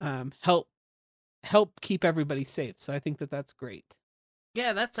help keep everybody safe. So I think that that's great.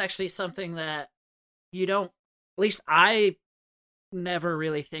 Yeah, that's actually something that you don't, at least I never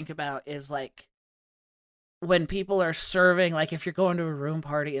really think about, is like when people are serving, like if you're going to a room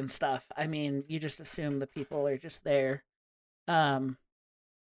party and stuff, I mean, you just assume the people are just there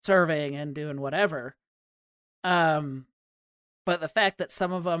serving and doing whatever. But the fact that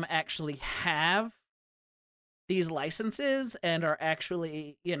some of them actually have these licenses and are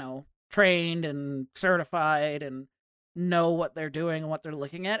actually, trained and certified and know what they're doing and what they're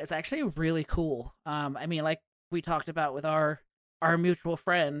looking at is actually really cool. I mean, like we talked about with our mutual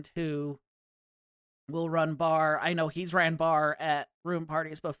friend who will run bar. I know he's ran bar at room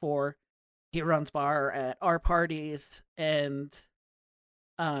parties before. He runs bar at our parties, and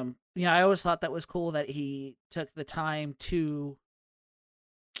I always thought that was cool that he took the time to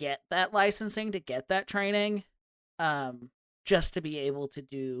get that licensing, to get that training, just to be able to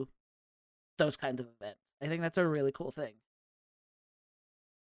do those kinds of events. I think that's a really cool thing.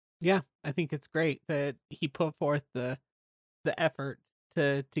 Yeah, I think it's great that he put forth the effort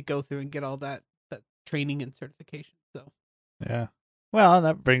to go through and get all that training and certification. So Yeah. Well, and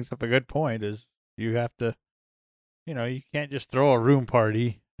that brings up a good point, is you have to, you can't just throw a room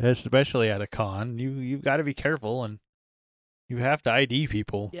party, especially at a con. You've got to be careful, and you have to ID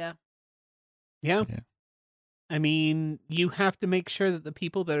people. Yeah. Yeah. I mean, you have to make sure that the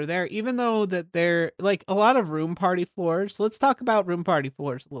people that are there, even though that they're like a lot of room party floors. Let's talk about room party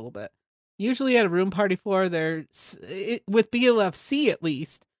floors a little bit. Usually at a room party floor, with BLFC at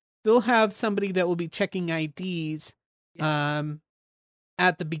least, they'll have somebody that will be checking IDs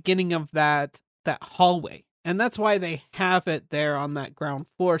at the beginning of that hallway. And that's why they have it there on that ground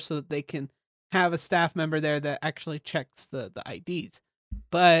floor, so that they can have a staff member there that actually checks the IDs.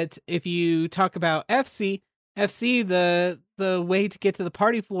 But if you talk about FC, the way to get to the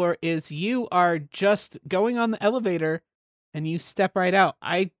party floor is you are just going on the elevator and you step right out.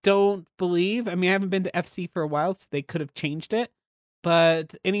 I don't believe, I haven't been to FC for a while, so they could have changed it.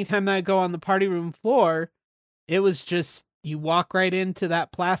 But anytime that I go on the party room floor, it was just, you walk right into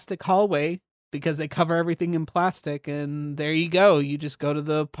that plastic hallway because they cover everything in plastic, and there you go. You just go to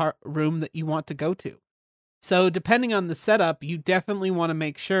the room that you want to go to. So depending on the setup, you definitely want to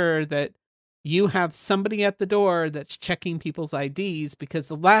make sure that you have somebody at the door that's checking people's IDs, because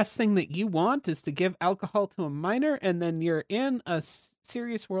the last thing that you want is to give alcohol to a minor, and then you're in a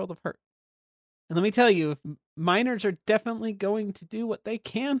serious world of hurt. And let me tell you, if minors are definitely going to do what they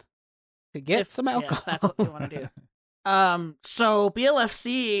can to get some alcohol. Yeah, that's what they want to do. So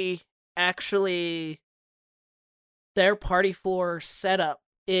BLFC, actually, their party floor setup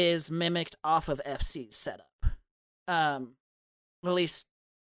is mimicked off of FC's setup. At least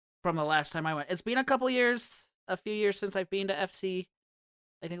from the last time I went. It's been a few years since I've been to FC.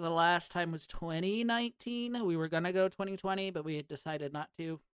 I think the last time was 2019. We were going to go 2020, but we had decided not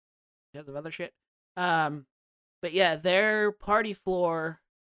to because of other shit. But yeah, their party floor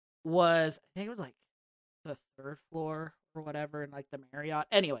was, I think it was like the third floor or whatever in like the Marriott.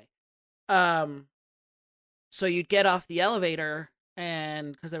 Anyway, so you'd get off the elevator,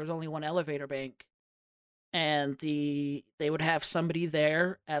 and because there was only one elevator bank, and they would have somebody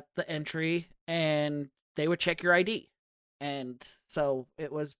there at the entry, and they would check your ID. And so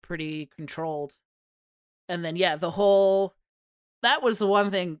it was pretty controlled. And then, yeah, that was the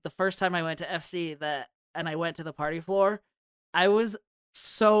one thing, the first time I went to FC and I went to the party floor, I was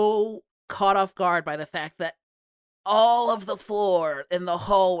so caught off guard by the fact that all of the floor in the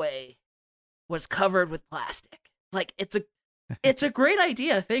hallway was covered with plastic. Like, it's a great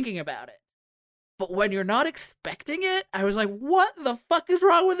idea thinking about it. But when you're not expecting it, I was like, what the fuck is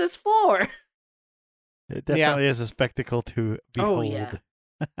wrong with this floor? It definitely is a spectacle to behold. Oh, yeah.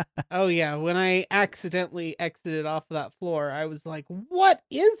 Oh, yeah. When I accidentally exited off of that floor, I was like, what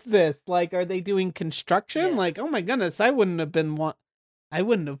is this? Like, are they doing construction? Yeah. Like, oh my goodness, I wouldn't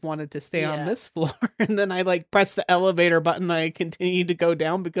have wanted to stay on this floor. And then I pressed the elevator button. I continued to go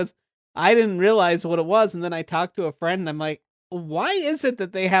down because I didn't realize what it was. And then I talked to a friend and I'm like, why is it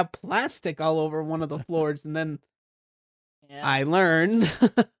that they have plastic all over one of the floors? And then I learned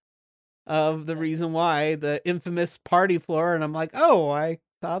of the reason why, the infamous party floor. And I'm like, oh, I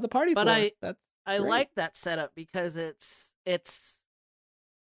saw the party floor. But I like that setup because it's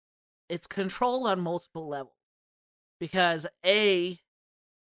controlled on multiple levels. Because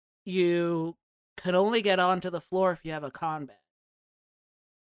you can only get onto the floor if you have a con badge.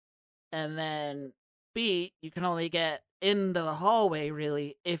 And then B, you can only get into the hallway,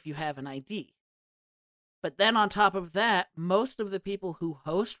 really, if you have an ID. But then on top of that, most of the people who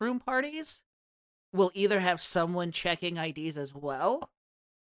host room parties will either have someone checking IDs as well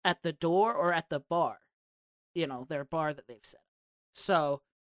at the door or at the bar. You know, their bar that they've set up. So,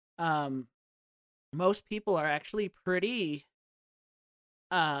 most people are actually pretty,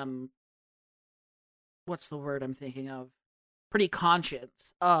 what's the word I'm thinking of? Pretty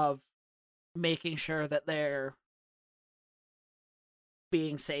conscious of making sure that they're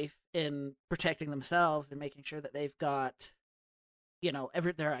being safe in protecting themselves and making sure that they've got, you know,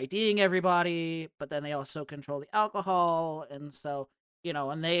 they're IDing everybody, but then they also control the alcohol. And so, you know,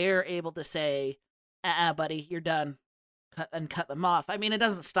 and they're able to say, buddy, you're done, cut them off. I mean, it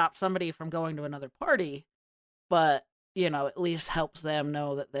doesn't stop somebody from going to another party, but, you know, at least helps them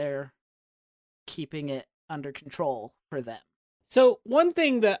know that they're keeping it under control for them. So one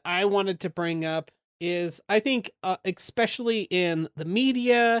thing that I wanted to bring up is I think especially in the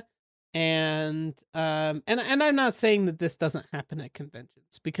media and I'm not saying that this doesn't happen at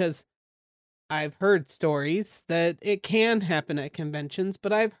conventions, because I've heard stories that it can happen at conventions,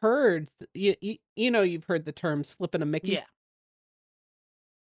 but I've heard you know, you've heard the term slipping a Mickey. Yeah.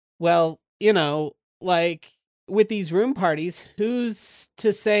 Well, you know, like with these room parties, who's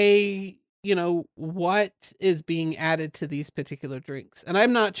to say, you know, what is being added to these particular drinks? And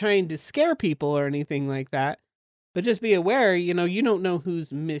I'm not trying to scare people or anything like that, but just be aware, you know, you don't know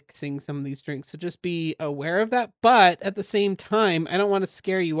who's mixing some of these drinks. So just be aware of that. But at the same time, I don't want to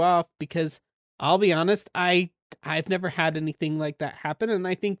scare you off, because I'll be honest, I've never had anything like that happen. And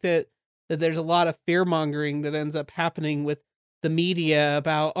I think that there's a lot of fear mongering that ends up happening with the media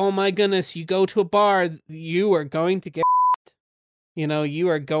about, oh my goodness, you go to a bar, you are going to get, you know, you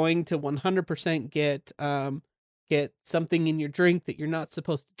are going to 100% get something in your drink that you're not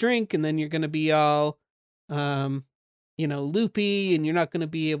supposed to drink. And then you're going to be all, you know, loopy, and you're not going to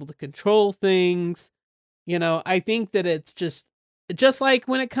be able to control things. You know, I think that it's just like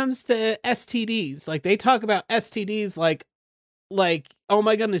when it comes to STDs, like they talk about STDs like, oh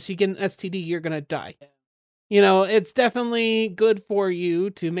my goodness, you get an STD, you're going to die. You know, it's definitely good for you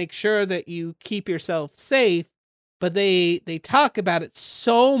to make sure that you keep yourself safe, but they talk about it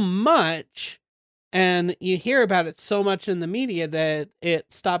so much, and you hear about it so much in the media that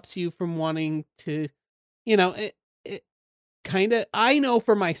it stops you from wanting to, you know, it kind of, I know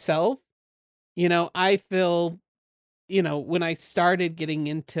for myself, you know, I feel, you know, when I started getting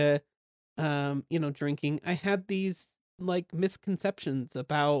into, you know, drinking, I had these like misconceptions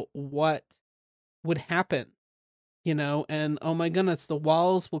about what would happen, you know, and oh my goodness, the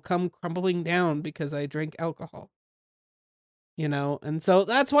walls will come crumbling down because I drink alcohol, you know, and so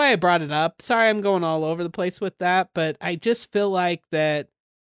that's why I brought it up. Sorry, I'm going all over the place with that, but I just feel like that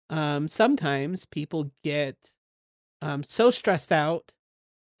sometimes people get so stressed out,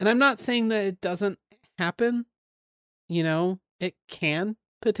 and I'm not saying that it doesn't happen, you know, it can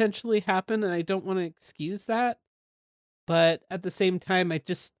potentially happen, and I don't want to excuse that, but at the same time, I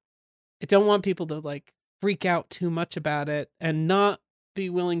don't want people to like freak out too much about it and not be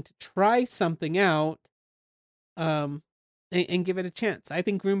willing to try something out and give it a chance. I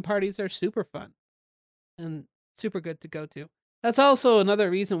think room parties are super fun and super good to go to. That's also another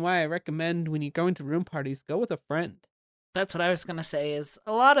reason why I recommend when you go into room parties, go with a friend. That's what I was going to say, is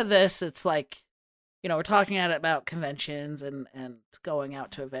a lot of this, it's like, you know, we're talking about conventions and going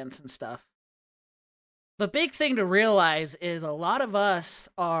out to events and stuff. The big thing to realize is a lot of us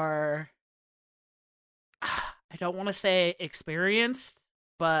are, I don't want to say experienced,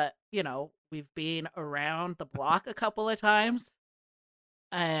 but, you know, we've been around the block a couple of times,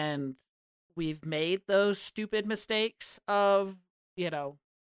 and we've made those stupid mistakes of, you know,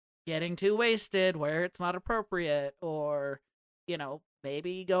 getting too wasted where it's not appropriate, or, you know,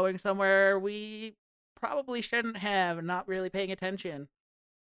 maybe going somewhere we probably shouldn't have and not really paying attention.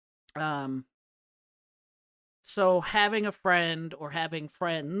 So having a friend or having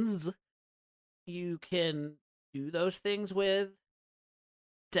friends you can do those things with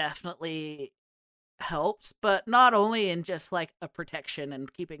definitely helps, but not only in just like a protection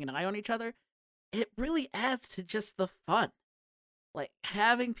and keeping an eye on each other, it really adds to just the fun. Like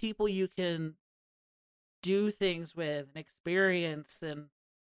having people you can do things with and experience and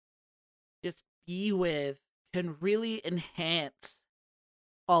just be with can really enhance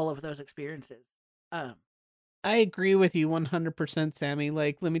all of those experiences. I agree with you 100%, Sammy.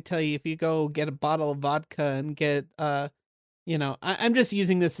 Like, let me tell you, if you go get a bottle of vodka and get, you know, I'm just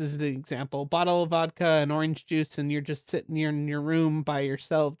using this as an example, bottle of vodka and orange juice, and you're just sitting here in your room by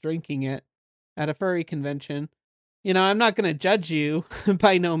yourself drinking it, at a furry convention, I'm not going to judge you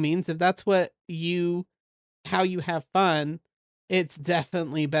by no means. If that's how you have fun, it's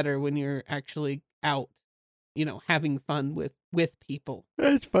definitely better when you're actually out, having fun with people.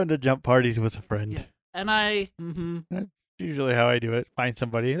 It's fun to jump parties with a friend. Yeah. And I... Mm-hmm. That's usually how I do it. Find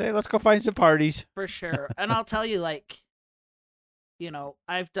somebody. Hey, let's go find some parties. For sure. And I'll tell you, I've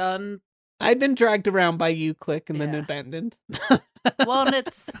been dragged around by you, Click, and then Yeah. abandoned. Well, and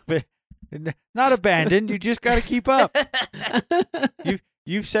it's... Not abandoned. You just got to keep up.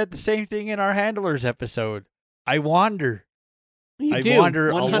 You've said the same thing in our handlers episode. I wander. You I do. wander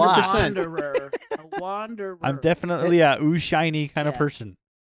a lot. 100%. A wanderer. I'm definitely a ooh shiny kind of person.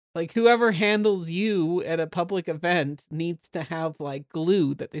 Like, whoever handles you at a public event needs to have, like,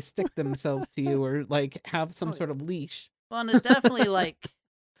 glue that they stick themselves to you, or, like, have some sort of leash. Well, and it's definitely, like...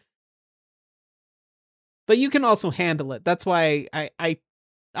 But you can also handle it. That's why I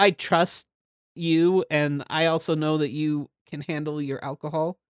trust you, and I also know that you can handle your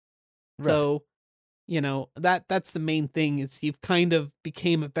alcohol. Right. So, that's the main thing, is you've kind of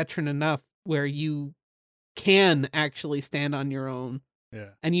became a veteran enough where you can actually stand on your own.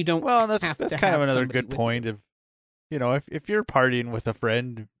 Yeah. And you don't Well, have that's to kind of have another somebody good with point you. of, if you're partying with a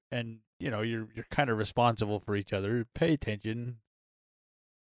friend and, you're kind of responsible for each other, pay attention.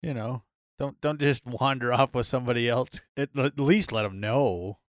 Don't just wander off with somebody else. At least let them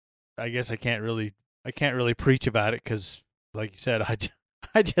know. I guess I can't really preach about it because, like you said,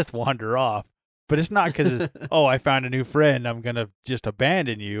 I just wander off. But it's not because I found a new friend, I'm gonna just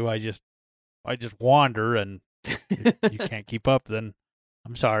abandon you. I just wander, and if you can't keep up, then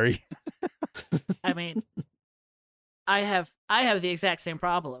I'm sorry. I mean, I have the exact same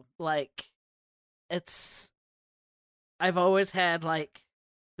problem. Like, I've always had, like,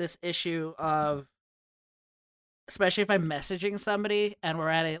 this issue of, especially if I'm messaging somebody and we're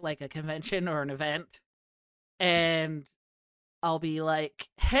at a convention or an event, and I'll be like,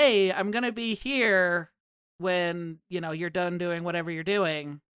 hey, I'm going to be here when, you're done doing whatever you're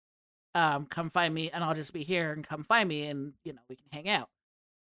doing. Come find me, and I'll just be here, and come find me, and, we can hang out.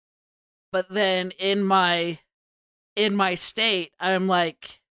 But then in my state, I'm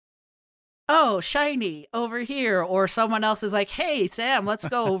like, oh, Shiny, over here. Or someone else is like, hey, Sam, let's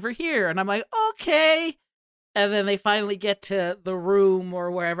go over here. And I'm like, okay. And then they finally get to the room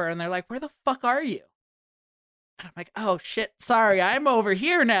or wherever, and they're like, where the fuck are you? And I'm like, oh, shit, sorry, I'm over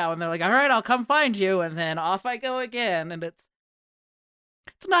here now. And they're like, all right, I'll come find you. And then off I go again. And it's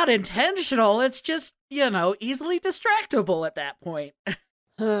not intentional. It's just, easily distractible at that point.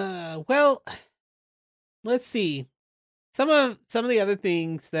 Well, let's see. Some of the other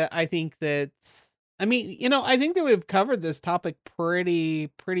things that I think I think that we've covered this topic pretty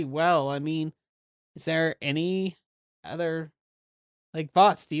well. I mean, is there any other, like,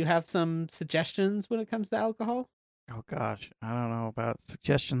 Voss, do you have some suggestions when it comes to alcohol? Oh gosh, I don't know about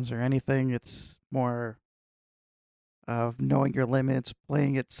suggestions or anything. It's more of knowing your limits,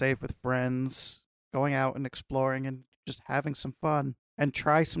 playing it safe with friends, going out and exploring and just having some fun, and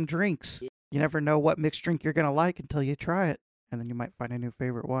try some drinks. You never know what mixed drink you're going to like until you try it. And then you might find a new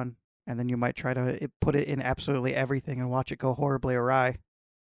favorite one. And then you might try to put it in absolutely everything and watch it go horribly awry.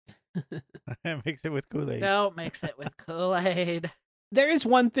 Mix it with Kool-Aid. Don't mix it with Kool-Aid. There is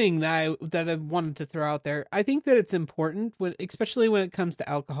one thing that I wanted to throw out there. I think that it's important, especially when it comes to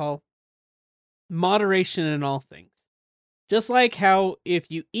alcohol, moderation in all things. Just like how if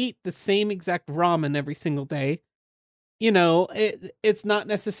you eat the same exact ramen every single day, it's not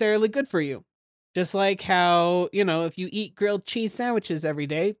necessarily good for you. Just like how, if you eat grilled cheese sandwiches every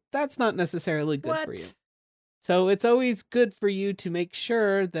day, that's not necessarily good for you. So it's always good for you to make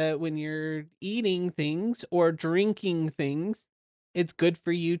sure that when you're eating things or drinking things, it's good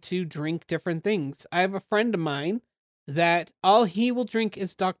for you to drink different things. I have a friend of mine that all he will drink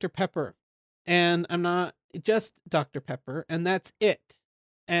is Dr. Pepper. And I'm not just Dr. Pepper, and that's it.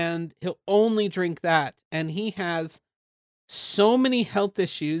 And he'll only drink that. And he has so many health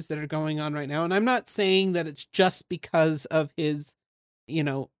issues that are going on right now. And I'm not saying that it's just because of his,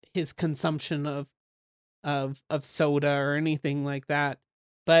 his consumption of soda or anything like that,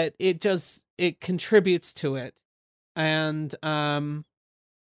 but it contributes to it. And,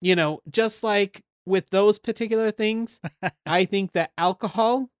 just like with those particular things, I think that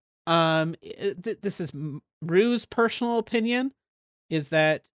alcohol, this is Rue's personal opinion, is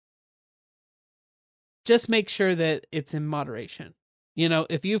that just make sure that it's in moderation.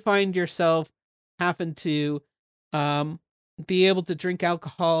 If you find yourself having to be able to drink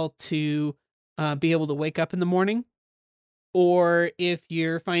alcohol to be able to wake up in the morning, or if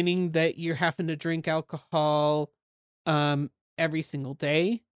you're finding that you're having to drink alcohol every single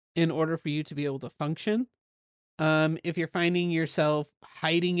day in order for you to be able to function. If you're finding yourself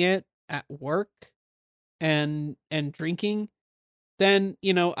hiding it at work and drinking, then,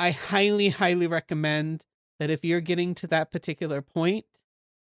 I highly, highly recommend that if you're getting to that particular point,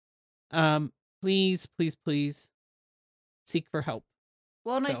 please, please, please seek for help.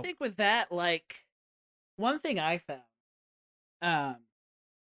 Well, and I So- think with that, like, one thing I found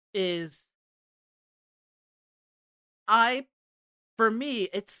is for me,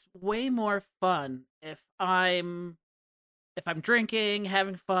 it's way more fun if I'm drinking,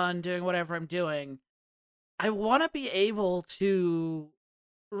 having fun, doing whatever I'm doing. I want to be able to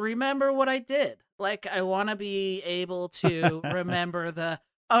remember what I did. Like, I want to be able to remember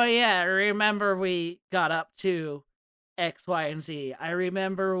oh yeah, I remember we got up to X, Y, and Z. I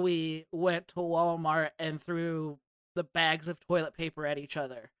remember we went to Walmart and threw the bags of toilet paper at each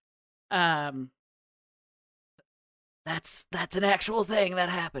other. That's an actual thing that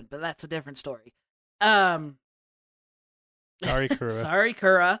happened, but that's a different story. Sorry, Kura. Sorry,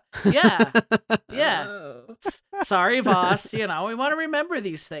 Kura. Yeah. Yeah. Oh. Sorry, Voss. We want to remember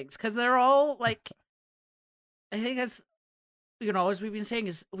these things because they're all like, I think as we've been saying,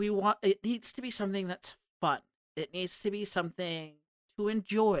 is it needs to be something that's fun. It needs to be something to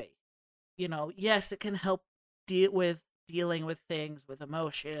enjoy. Yes, it can help dealing with things with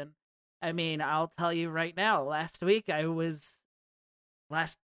emotion. I mean, I'll tell you right now, last weekend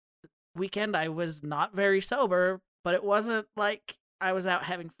I was not very sober, but it wasn't like I was out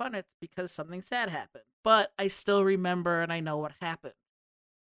having fun. It's because something sad happened. But I still remember and I know what happened.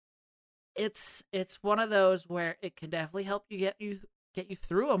 It's one of those where it can definitely help you get you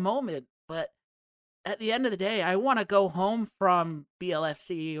through a moment, but at the end of the day, I want to go home from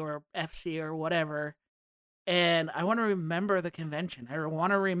BLFC or FC or whatever, and I want to remember the convention. I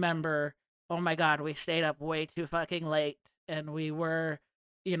want to remember, oh my god, we stayed up way too fucking late, and we were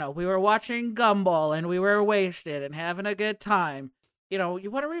watching Gumball, and we were wasted and having a good time. You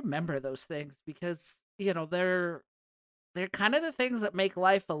want to remember those things because, they're kind of the things that make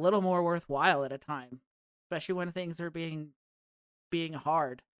life a little more worthwhile at a time, especially when things are being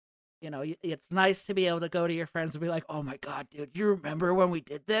hard. It's nice to be able to go to your friends and be like, oh my god, dude, you remember when we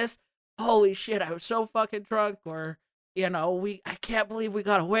did this? Holy shit, I was so fucking drunk. Or, I can't believe we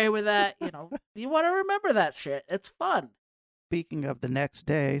got away with that. You want to remember that shit. It's fun. Speaking of the next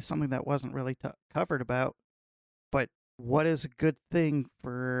day, something that wasn't really covered about, but what is a good thing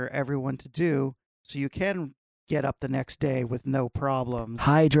for everyone to do so you can get up the next day with no problems?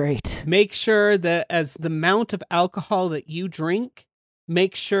 Hydrate. Make sure that as the amount of alcohol that you drink,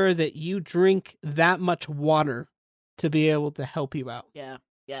 make sure that you drink that much water to be able to help you out. Yeah.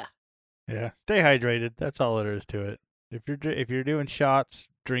 Yeah, stay hydrated. That's all there is to it. If you're doing shots,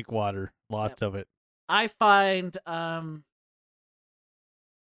 drink water, lots of it. I find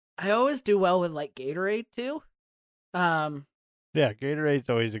I always do well with like Gatorade too. Yeah, Gatorade's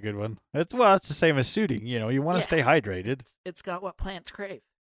always a good one. It's the same as suiting. You want to stay hydrated. It's got what plants crave.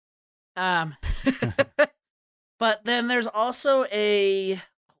 But then there's also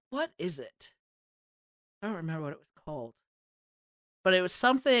what is it? I don't remember what it was called. But it was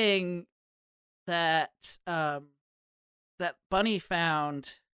something that that Bunny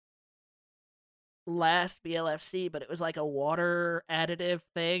found last BLFC, but it was like a water additive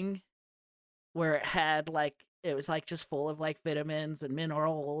thing where it was like just full of like vitamins and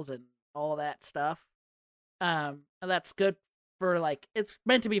minerals and all that stuff. And that's good for like, it's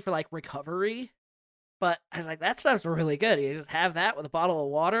meant to be for like recovery. But I was like, that stuff's really good. You just have that with a bottle of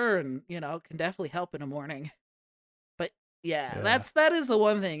water and, it can definitely help in the morning. But yeah, that is the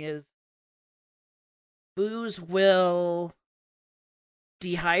one thing is booze will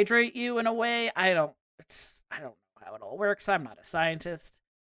dehydrate you in a way. I don't know how it all works. I'm not a scientist.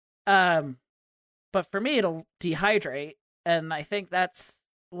 But for me, it'll dehydrate. And I think that's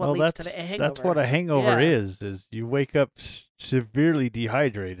what leads to the hangover. That's what a hangover is you wake up severely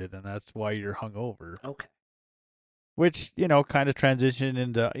dehydrated, and that's why you're hungover. Okay. Which, kind of transition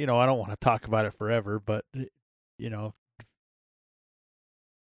into, I don't want to talk about it forever, but,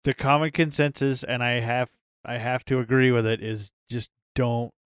 the common consensus, and I have to agree with it, is just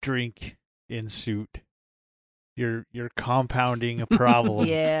don't drink in suit. You're compounding a problem.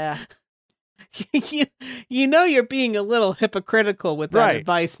 Yeah. You're being a little hypocritical with that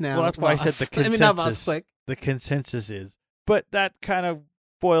advice now. Well, that's why I said the consensus. Not Boss Click. The consensus is. But that kind of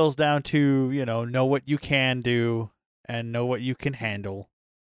boils down to, know what you can do and know what you can handle.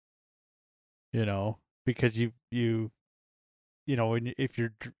 Because if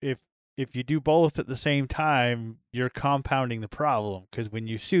you do both at the same time, you're compounding the problem. Because when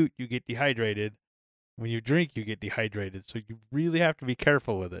you suit, you get dehydrated, when you drink, you get dehydrated. So you really have to be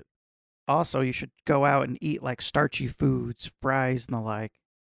careful with it. Also, you should go out and eat like starchy foods, fries and the like.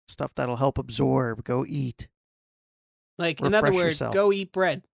 Stuff that'll help absorb. Go eat. Like, in other Refresh words, yourself. go eat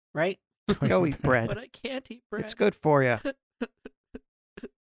bread, right? Go eat bread. But I can't eat bread. It's good for you.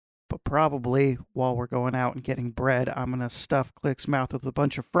 But probably while we're going out and getting bread, I'm going to stuff Click's mouth with a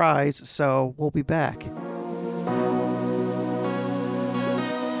bunch of fries, so we'll be back.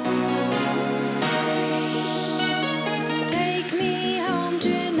 Take me home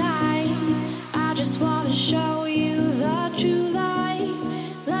tonight. I just want to show you the true light.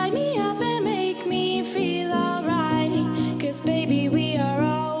 Light me up and make me feel alright. 'Cause baby, we are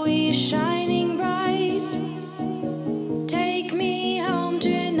always shining bright. Take me home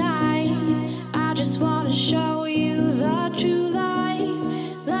tonight. I just want to show you the true light.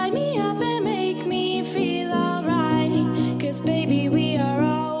 Light me up and make me feel alright. 'Cause baby, we are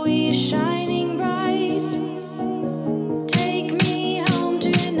always shining bright. Take me home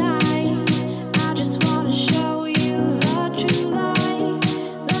tonight. I just want to show you the true light.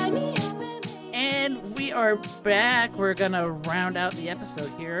 Light me up and make And we are back. We're gonna round out the episode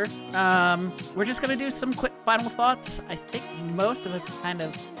here. We're just gonna do some quick final thoughts. I think most of us kind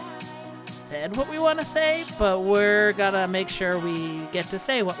of said what we want to say, but we're gonna make sure we get to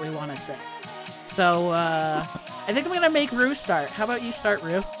say what we want to say. So I think I'm gonna make Rue start. How about you start,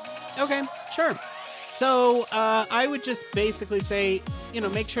 Rue? Okay, sure. So I would just basically say,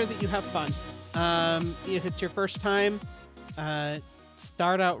 make sure that you have fun. If it's your first time,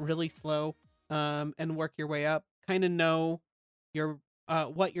 start out really slow and work your way up. Kind of know your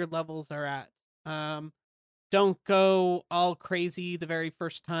what your levels are at. Don't go all crazy the very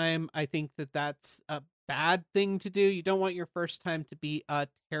first time. I think that that's a bad thing to do. You don't want your first time to be a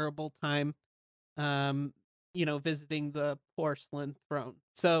terrible time, visiting the porcelain throne.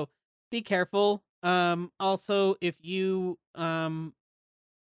 So be careful. Also, if you are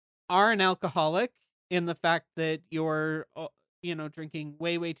an alcoholic in the fact that you're, drinking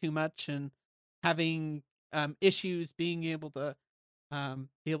way, way too much and having issues being able to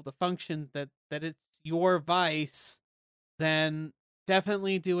function, that it's your vice, then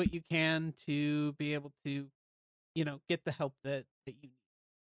definitely do what you can to be able to, get the help that you need.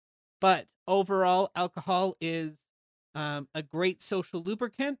 But overall, alcohol is a great social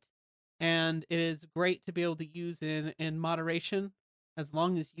lubricant, and it is great to be able to use in moderation as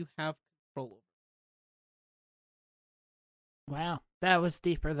long as you have control over it. Wow, that was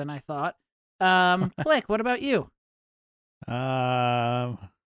deeper than I thought. Click, what about you? Thoughts.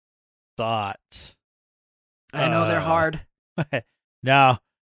 I know they're hard. No,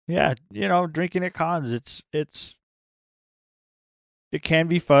 yeah, drinking at cons, it can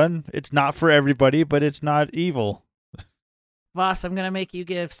be fun. It's not for everybody, but it's not evil. Voss, I'm gonna make you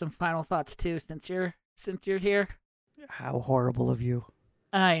give some final thoughts too, since you're here. How horrible of you.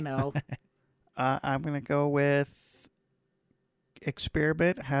 I know. I'm going to go with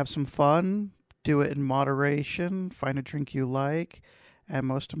experiment, have some fun, do it in moderation, find a drink you like, and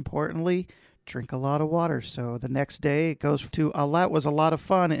most importantly, drink a lot of water. So the next day it goes to, that was a lot of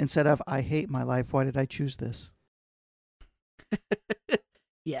fun, instead of, I hate my life. Why did I choose this?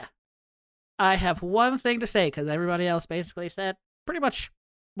 Yeah. I have one thing to say, because everybody else basically said pretty much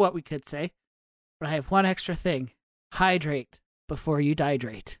what we could say. But I have one extra thing. Hydrate before you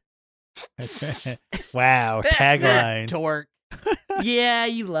dihydrate. Wow, tagline. Dork. Yeah,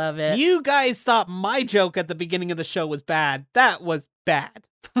 you love it. You guys thought my joke at the beginning of the show was bad. That was bad.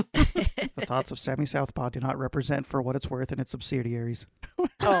 The thoughts of Sammy Southpaw do not represent for what it's worth in its subsidiaries.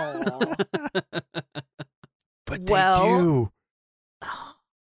 Oh. But they do. Oh,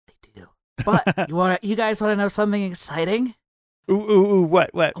 they do. But you guys want to know something exciting? Ooh,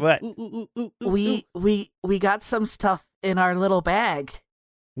 what? We got some stuff in our little bag.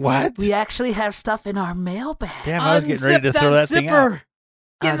 What? We actually have stuff in our mailbag. Damn, I was getting ready to throw that thing out.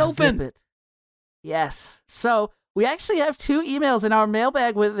 Get it open. Unzip it. Yes. So we actually have 2 emails in our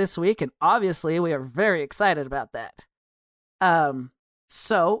mailbag with this week, and obviously we are very excited about that.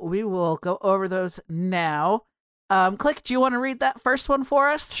 So we will go over those now. Click, do you want to read that first one for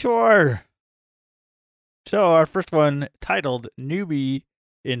us? Sure. So our first one, titled Newbie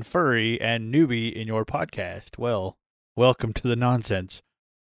in Furry and Newbie in Your Podcast. Well, welcome to the nonsense.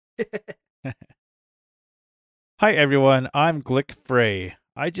 Hi everyone, I'm Glick Frey.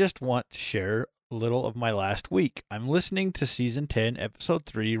 I just want to share a little of my last week. I'm listening to Season 10, Episode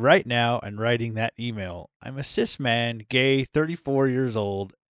 3 right now and writing that email. I'm a cis man, gay, 34 years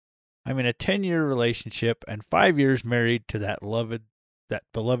old. I'm in a 10-year relationship and 5 years married to that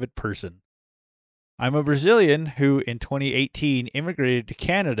beloved person. I'm a Brazilian who in 2018 immigrated to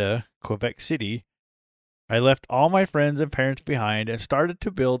Canada, Quebec City, I left all my friends and parents behind and started to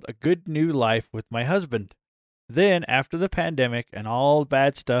build a good new life with my husband. Then, after the pandemic and all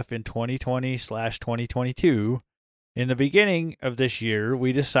bad stuff in 2020/2022, in the beginning of this year,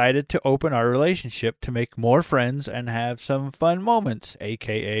 we decided to open our relationship to make more friends and have some fun moments,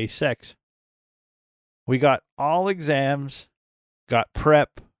 aka sex. We got all exams, got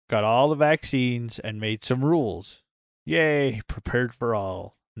prep, got all the vaccines, and made some rules. Yay, prepared for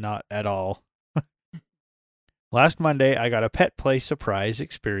all. Not at all. Last Monday, I got a pet play surprise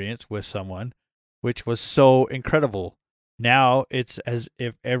experience with someone, which was so incredible. Now it's as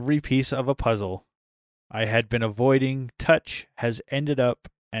if every piece of a puzzle I had been avoiding touch has ended up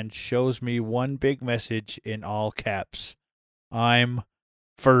and shows me one big message in all caps. I'm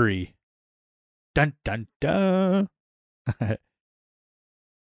furry. Dun dun dun.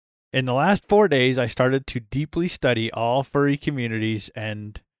 In the last 4 days, I started to deeply study all furry communities,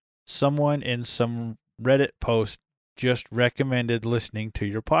 and someone in some Reddit post just recommended listening to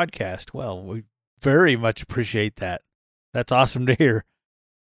your podcast. Well, we very much appreciate that. That's awesome to hear.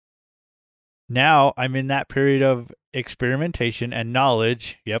 Now I'm in that period of experimentation and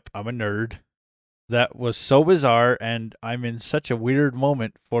knowledge. Yep, I'm a nerd. That was so bizarre, and I'm in such a weird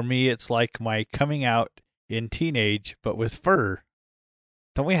moment. For me, it's like my coming out in teenage, but with fur.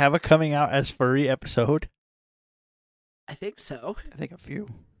 Don't we have a coming out as furry episode? I think so. I think a few.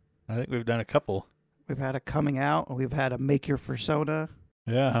 I think we've done a couple. We've had a coming out, and we've had a make your persona.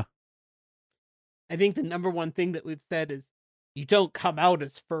 Yeah. I think the number one thing that we've said is you don't come out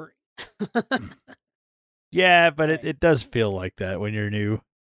as furry. Yeah, but it does feel like that when you're new.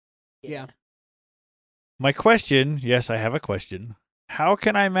 Yeah. My question, yes, I have a question. How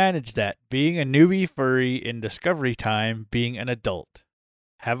can I manage that, being a newbie furry in discovery time, being an adult?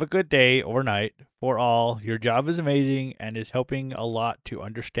 Have a good day or night for all. Your job is amazing and is helping a lot to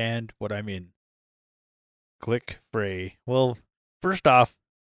understand what I'm in. Click Frey. Well, first off,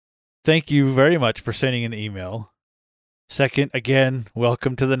 thank you very much for sending an email. Second, again,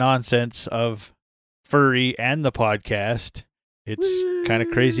 welcome to the nonsense of furry and the podcast. It's kind of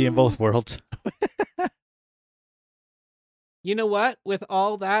crazy in both worlds. You know what? With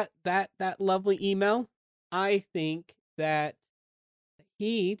all that lovely email, I think that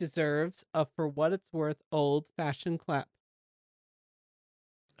he deserves a for what it's worth old-fashioned clap.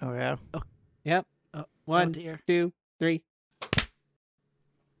 Oh, yeah? Oh. Yep. Oh, 1, dear. 2, 3.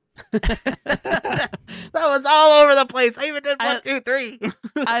 That was all over the place. I even did 1, 2, 3.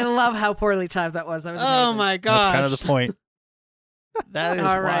 I love how poorly timed that was. That was Oh amazing. my gosh. That's kind of the point. That is All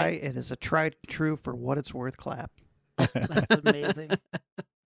why right. it is a tried and true for what it's worth clap. That's amazing.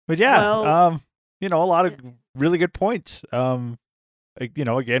 But yeah, Well- a lot of really good points.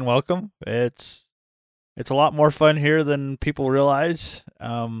 Again, welcome. It's a lot more fun here than people realize.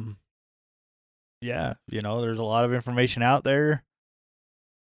 Yeah, there's a lot of information out there.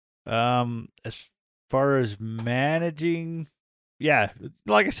 As far as managing, yeah,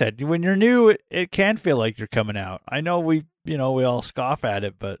 like I said, when you're new, it can feel like you're coming out. I know we all scoff at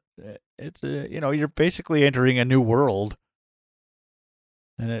it, but it's you're basically entering a new world.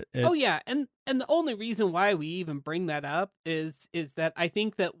 And Oh yeah, and the only reason why we even bring that up is that I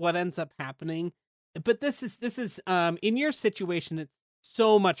think that what ends up happening, but this is in your situation, it's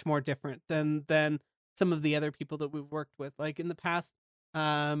so much more different than some of the other people that we've worked with. Like in the past,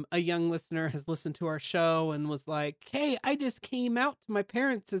 a young listener has listened to our show and was like, "Hey, I just came out to my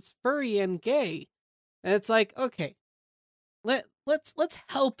parents as furry and gay," and it's like, okay, let's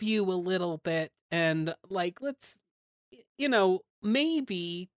help you a little bit, and like let's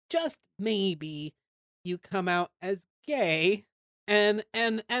maybe, just maybe, you come out as gay, and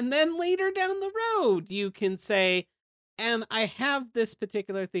then later down the road you can say, and I have this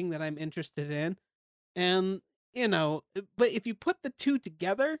particular thing that I'm interested in, and but if you put the two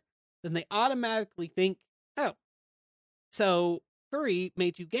together, then they automatically think, oh, so furry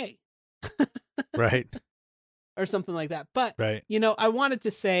made you gay. right. Or something like that. But Right. I wanted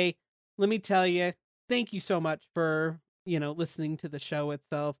to say, let me tell you, thank you so much for listening to the show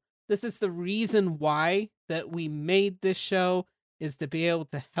itself. This is the reason why that we made this show, is to be able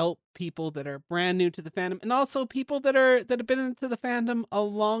to help people that are brand new to the fandom, and also people that have been into the fandom a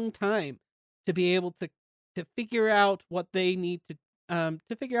long time, to be able to figure out what they need to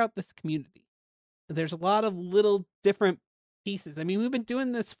figure out this community. There's a lot of little different pieces. I mean, we've been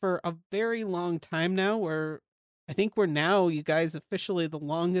doing this for a very long time now, where I think we're now, you guys, officially the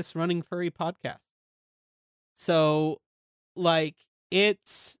longest running furry podcast. So like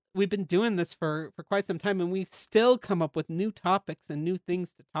we've been doing this for quite some time, and we still come up with new topics and new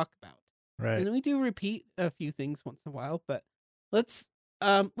things to talk about. Right. And we do repeat a few things once in a while, but let's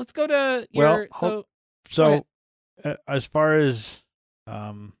go to your So, as far as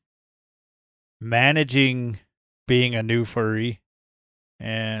managing being a new furry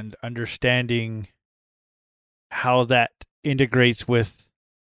and understanding how that integrates with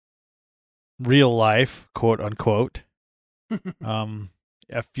real life, quote unquote,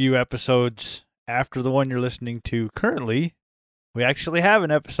 a few episodes after the one you're listening to currently, we actually have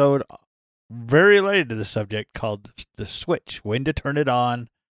an episode very related to the subject called The Switch, when to turn it on,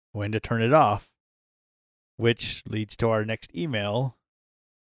 when to turn it off, which leads to our next email,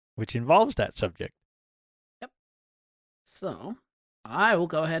 which involves that subject. Yep. So, I will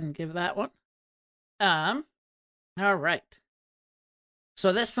go ahead and give that one. All right.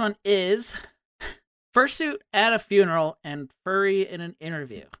 So this one is fursuit at a funeral and furry in an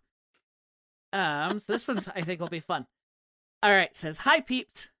interview. So this one's, I think, will be fun. All right, says, "Hi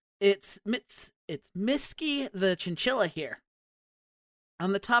peeps, it's Misky the Chinchilla here.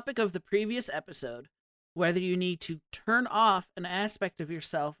 On the topic of the previous episode, whether you need to turn off an aspect of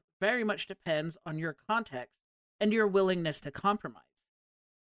yourself very much depends on your context and your willingness to compromise.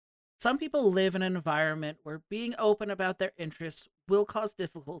 Some people live in an environment where being open about their interests will cause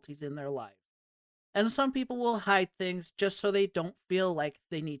difficulties in their lives, and some people will hide things just so they don't feel like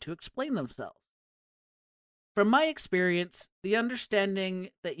they need to explain themselves. From my experience, the understanding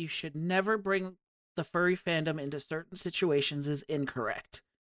that you should never bring the furry fandom into certain situations is incorrect.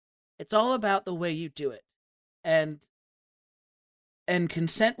 It's all about the way you do it, and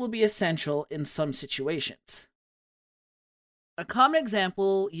consent will be essential in some situations. A common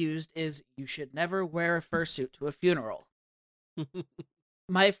example used is you should never wear a fursuit to a funeral.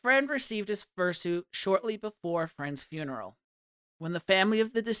 My friend received his fursuit shortly before a friend's funeral. When the family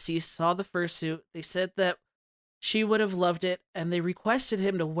of the deceased saw the fursuit, they said that she would have loved it, and they requested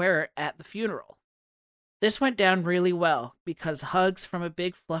him to wear it at the funeral. This went down really well, because hugs from a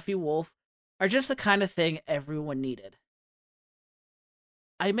big fluffy wolf are just the kind of thing everyone needed.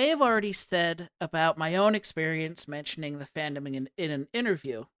 I may have already said about my own experience mentioning the fandom in an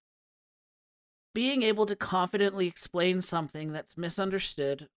interview. Being able to confidently explain something that's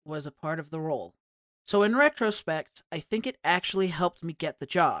misunderstood was a part of the role. So in retrospect, I think it actually helped me get the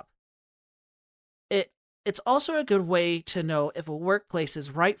job. It's also a good way to know if a workplace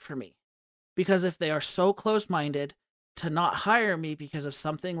is right for me, because if they are so close-minded to not hire me because of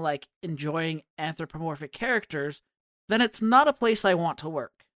something like enjoying anthropomorphic characters, then it's not a place I want to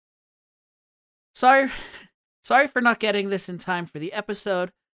work. Sorry for not getting this in time for the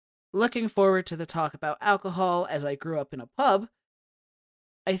episode. Looking forward to the talk about alcohol as I grew up in a pub.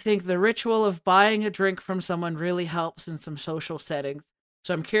 I think the ritual of buying a drink from someone really helps in some social settings,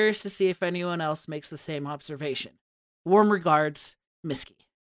 so I'm curious to see if anyone else makes the same observation. Warm regards, Misky."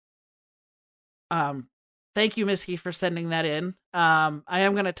 Thank you, Misky, for sending that in. I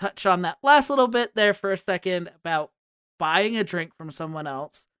am going to touch on that last little bit there for a second about buying a drink from someone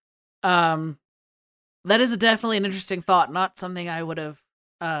else. That is definitely an interesting thought, not something I would have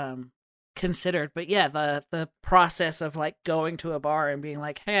considered. But yeah, the process of like going to a bar and being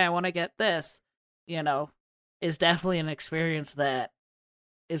like, "Hey, I want to get this," is definitely an experience that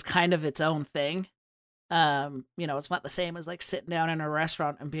is kind of its own thing. It's not the same as like sitting down in a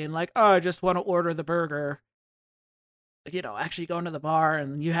restaurant and being like, "Oh, I just want to order the burger." Actually going to the bar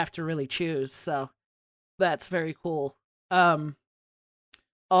and you have to really choose. So that's very cool.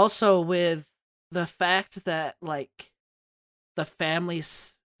 Also with the fact that like the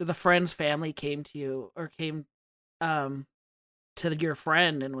friend's family came to you or came to your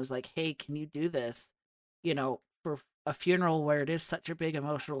friend and was like, "Hey, can you do this?" For a funeral where it is such a big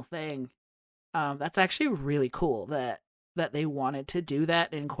emotional thing. That's actually really cool that they wanted to do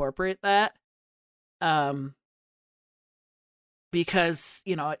that and incorporate that. Because,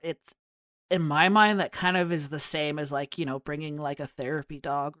 it's, in my mind, that kind of is the same as like, bringing like a therapy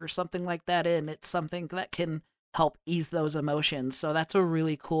dog or something like that in. It's something that can help ease those emotions. So that's a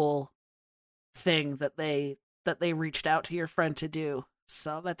really cool thing that they reached out to your friend to do.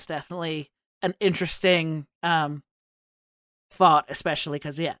 So that's definitely an interesting thought, especially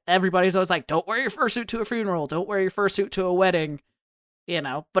because everybody's always like, "Don't wear your fursuit to a funeral, don't wear your fursuit to a wedding,"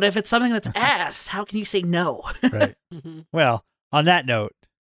 but if it's something that's asked, how can you say no? Right. Well, on that note,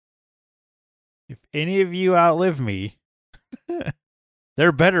 if any of you outlive me,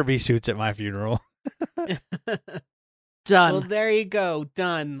 there better be suits at my funeral. Done. Well, there you go.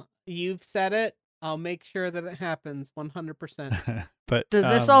 Done. You've said it. I'll make sure that it happens 100%. But does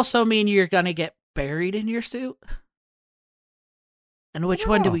this also mean you're gonna get buried in your suit? And which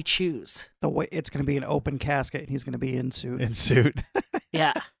one do we choose? The way it's going to be an open casket, and he's going to be in suit. In suit.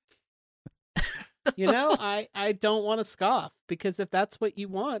 Yeah. I don't want to scoff, because if that's what you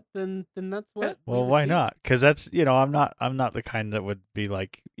want, then that's what. Well, why not? Because that's, I'm not the kind that would be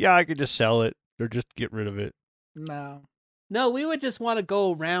like, yeah, I could just sell it or just get rid of it. No, we would just want to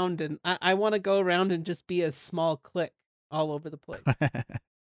go around, and I want to go around and just be a small clique all over the place.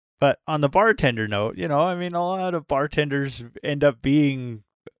 But on the bartender note, a lot of bartenders end up being,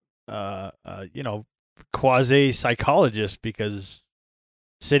 quasi psychologists, because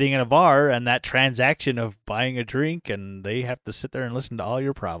sitting in a bar and that transaction of buying a drink, and they have to sit there and listen to all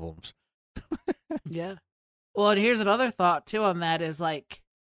your problems. Yeah. Well, and here's another thought too on that is like,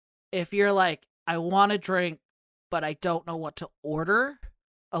 if you're like, I want a drink, but I don't know what to order.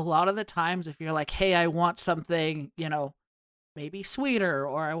 A lot of the times, if you're like, hey, I want something, maybe sweeter,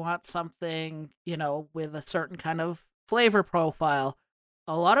 or I want something, with a certain kind of flavor profile,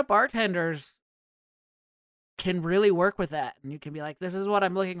 a lot of bartenders can really work with that. And you can be like, this is what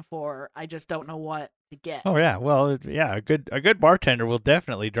I'm looking for. I just don't know what to get. Oh, yeah. Well, yeah, a good bartender will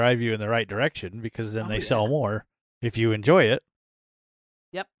definitely drive you in the right direction, because then they sell more if you enjoy it.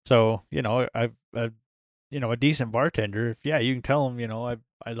 Yep. So, a decent bartender, if you can tell them,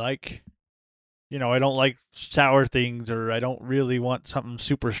 I like, I don't like sour things, or I don't really want something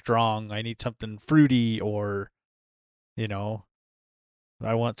super strong. I need something fruity, or,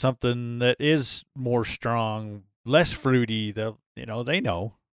 I want something that is more strong, less fruity. They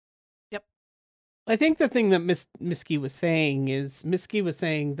know. Yep. I think the thing that Miski was saying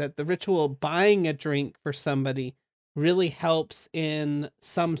that the ritual of buying a drink for somebody really helps in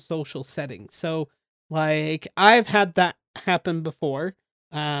some social settings. So, like, I've had that happen before.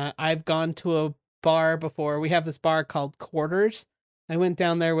 I've gone to a bar before. We have this bar called Quarters. I went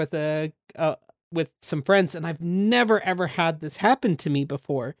down there with with some friends, and I've never ever had this happen to me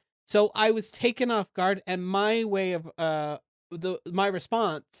before. So I was taken off guard, and my way of my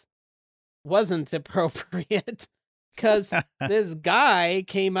response wasn't appropriate, because this guy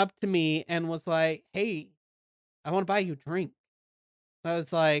came up to me and was like, "Hey, I want to buy you a drink." I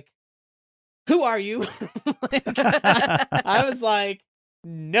was like, "Who are you?" I was like,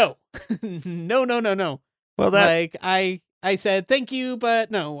 "No, no." Well, I said, thank you, but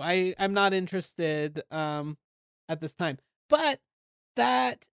no, I'm not interested at this time. But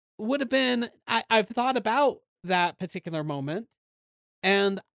that would have been, I've thought about that particular moment.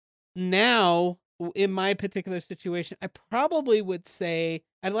 And now, in my particular situation, I probably would say,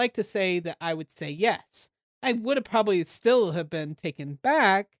 I'd like to say that I would say yes. I would have probably still have been taken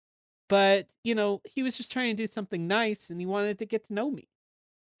back, but, he was just trying to do something nice, and he wanted to get to know me.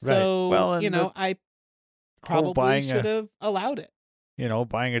 Right. So, well, I probably should have allowed it.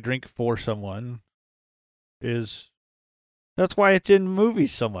 Buying a drink for someone that's why it's in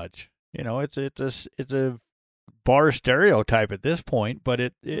movies so much. It's a bar stereotype at this point, but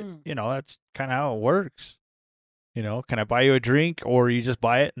that's kind of how it works. Can I buy you a drink, or you just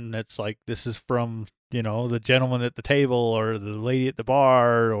buy it and it's like, this is from, the gentleman at the table or the lady at the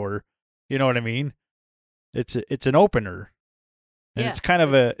bar, or, you know what I mean? It's an opener. And it's kind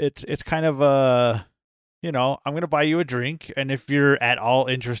of a I'm going to buy you a drink, and if you're at all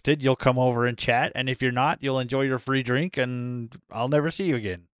interested, you'll come over and chat, and if you're not, you'll enjoy your free drink, and I'll never see you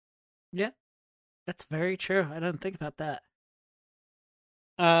again. Yeah, that's very true. I didn't think about that.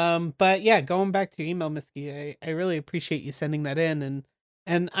 But yeah, going back to your email, Miski, I really appreciate you sending that in,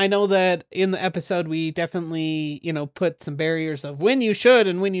 and I know that in the episode we definitely, put some barriers of when you should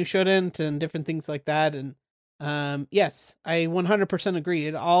and when you shouldn't, and different things like that, and yes, I 100% agree.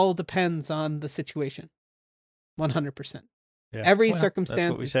 It all depends on the situation. 100%. Yeah. Every circumstance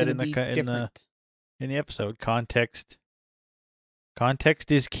that's what we is said going to be different. In the episode. Context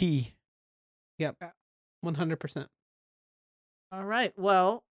is key. Yep. 100%. All right.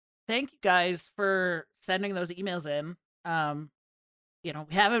 Well, thank you guys for sending those emails in. We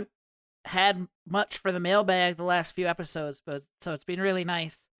haven't had much for the mailbag the last few episodes, but so it's been really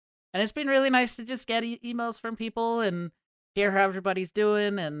nice. And it's been really nice to just get emails from people and hear how everybody's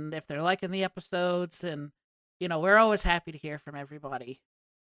doing, and if they're liking the episodes, and we're always happy to hear from everybody.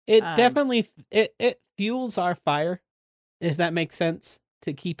 It definitely it fuels our fire, if that makes sense,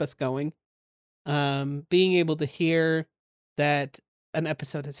 to keep us going. Being able to hear that an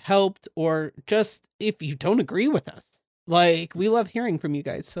episode has helped, or just if you don't agree with us, like, we love hearing from you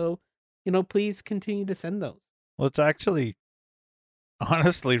guys. So, please continue to send those. Well, it's actually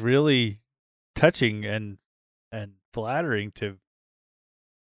honestly really touching and flattering to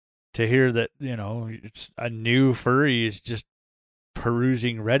hear that, it's a new furry is just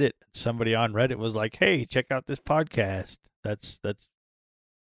perusing Reddit. Somebody on Reddit was like, "Hey, check out this podcast." That's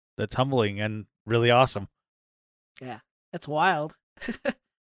humbling and really awesome. Yeah, that's wild.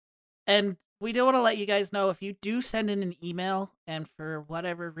 And we do want to let you guys know, if you do send in an email and for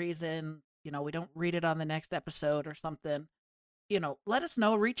whatever reason, we don't read it on the next episode or something, let us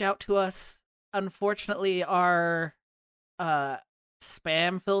know, reach out to us. Unfortunately, our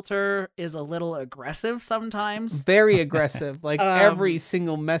spam filter is a little aggressive sometimes. Very aggressive. Like every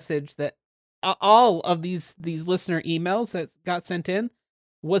single message that all of these listener emails that got sent in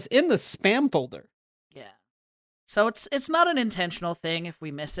was in the spam folder. Yeah. So it's not an intentional thing if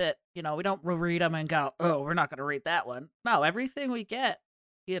we miss it. We don't read them and go, oh, we're not going to read that one. No, everything we get,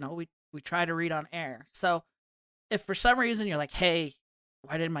 we try to read on air. So if for some reason you're like, hey,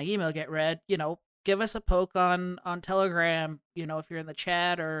 why didn't my email get read? Give us a poke on Telegram, if you're in the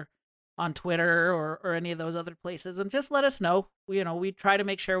chat or on Twitter or any of those other places, and just let us know. We try to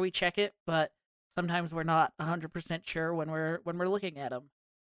make sure we check it, but sometimes we're not 100% sure when we're looking at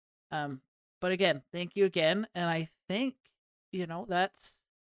them. But again, thank you again, and I think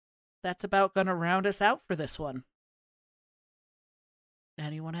that's about gonna round us out for this one.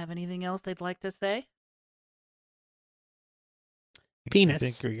 Anyone have anything else they'd like to say? Penis. I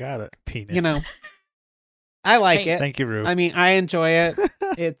think we got it. Penis. I like it. Thank you, Rue. I mean, I enjoy it.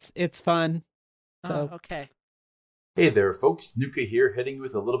 It's fun. So okay. Hey there, folks. Nuka here, hitting you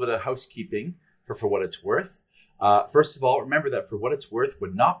with a little bit of housekeeping for what it's worth. First of all, remember that For What It's Worth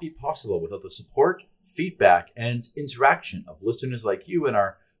would not be possible without the support, feedback, and interaction of listeners like you and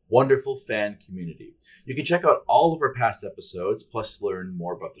our wonderful fan community. You can check out all of our past episodes, plus learn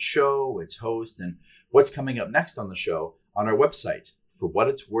more about the show, its host, and what's coming up next on the show on our website,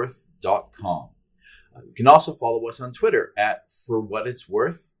 forwhatitsworth.com. You can also follow us on Twitter at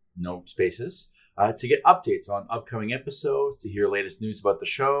forwhatitsworth, no spaces, to get updates on upcoming episodes, to hear latest news about the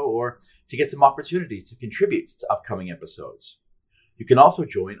show, or to get some opportunities to contribute to upcoming episodes. You can also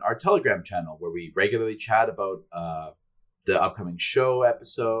join our Telegram channel, where we regularly chat about the upcoming show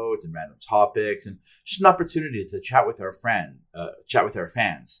episodes and random topics, and just an opportunity to chat with our fans.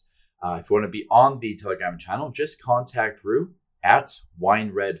 If you want to be on the Telegram channel, just contact Rue at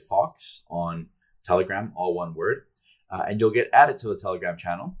WineRedFox on Telegram, all one word, and you'll get added to the Telegram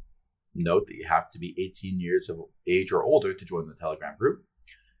channel. Note that you have to be 18 years of age or older to join the Telegram group.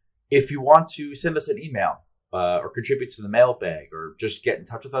 If you want to send us an email or contribute to the mailbag or just get in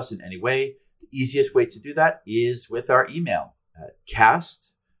touch with us in any way, the easiest way to do that is with our email,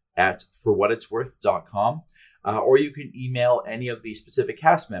 cast@forwhatitsworth.com, or you can email any of the specific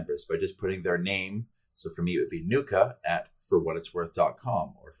cast members by just putting their name. So for me, it would be Nuka at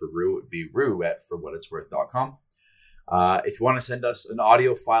forwhatitsworth.com, or for Rue, it would be Rue at forwhatitsworth.com. If you want to send us an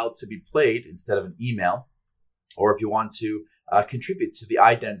audio file to be played instead of an email, or if you want to contribute to the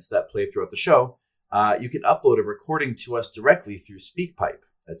idents that play throughout the show, you can upload a recording to us directly through SpeakPipe.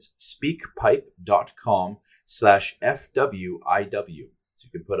 That's speakpipe.com/FWIW. So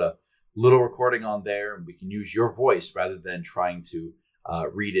you can put a little recording on there, and we can use your voice rather than trying to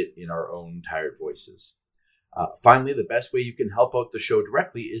read it in our own tired voices. Finally, the best way you can help out the show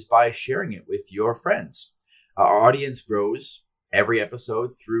directly is by sharing it with your friends. Our audience grows every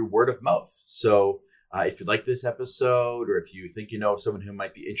episode through word of mouth. So if you like this episode, or if you think you know someone who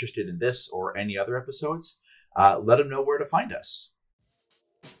might be interested in this or any other episodes, let them know where to find us.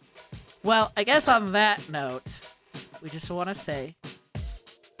 Well, I guess on that note, we just want to say,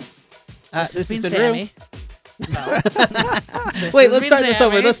 this has been Sammy. No. Wait, let's start this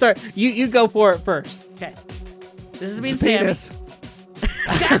over. Let's start. You go for it first. Okay. This has been Sammy.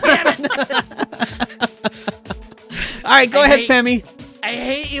 God damn it! All right, go ahead, Sammy. I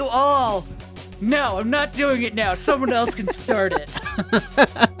hate you all. No, I'm not doing it now. Someone else can start it.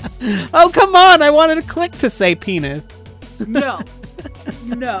 Oh, come on. I wanted a click to say penis. No.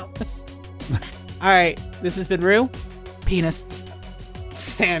 All right, this has been Rue. Penis.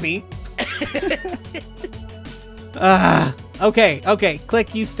 Sammy. Okay.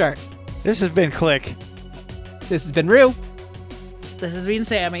 Click, you start. This has been Click. This has been Rue. This has been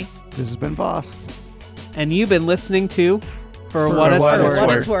Sammy. This has been Voss. And you've been listening to For What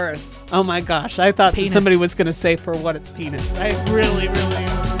It's Worth. Oh my gosh, I thought somebody was going to say For What It's Penis. I really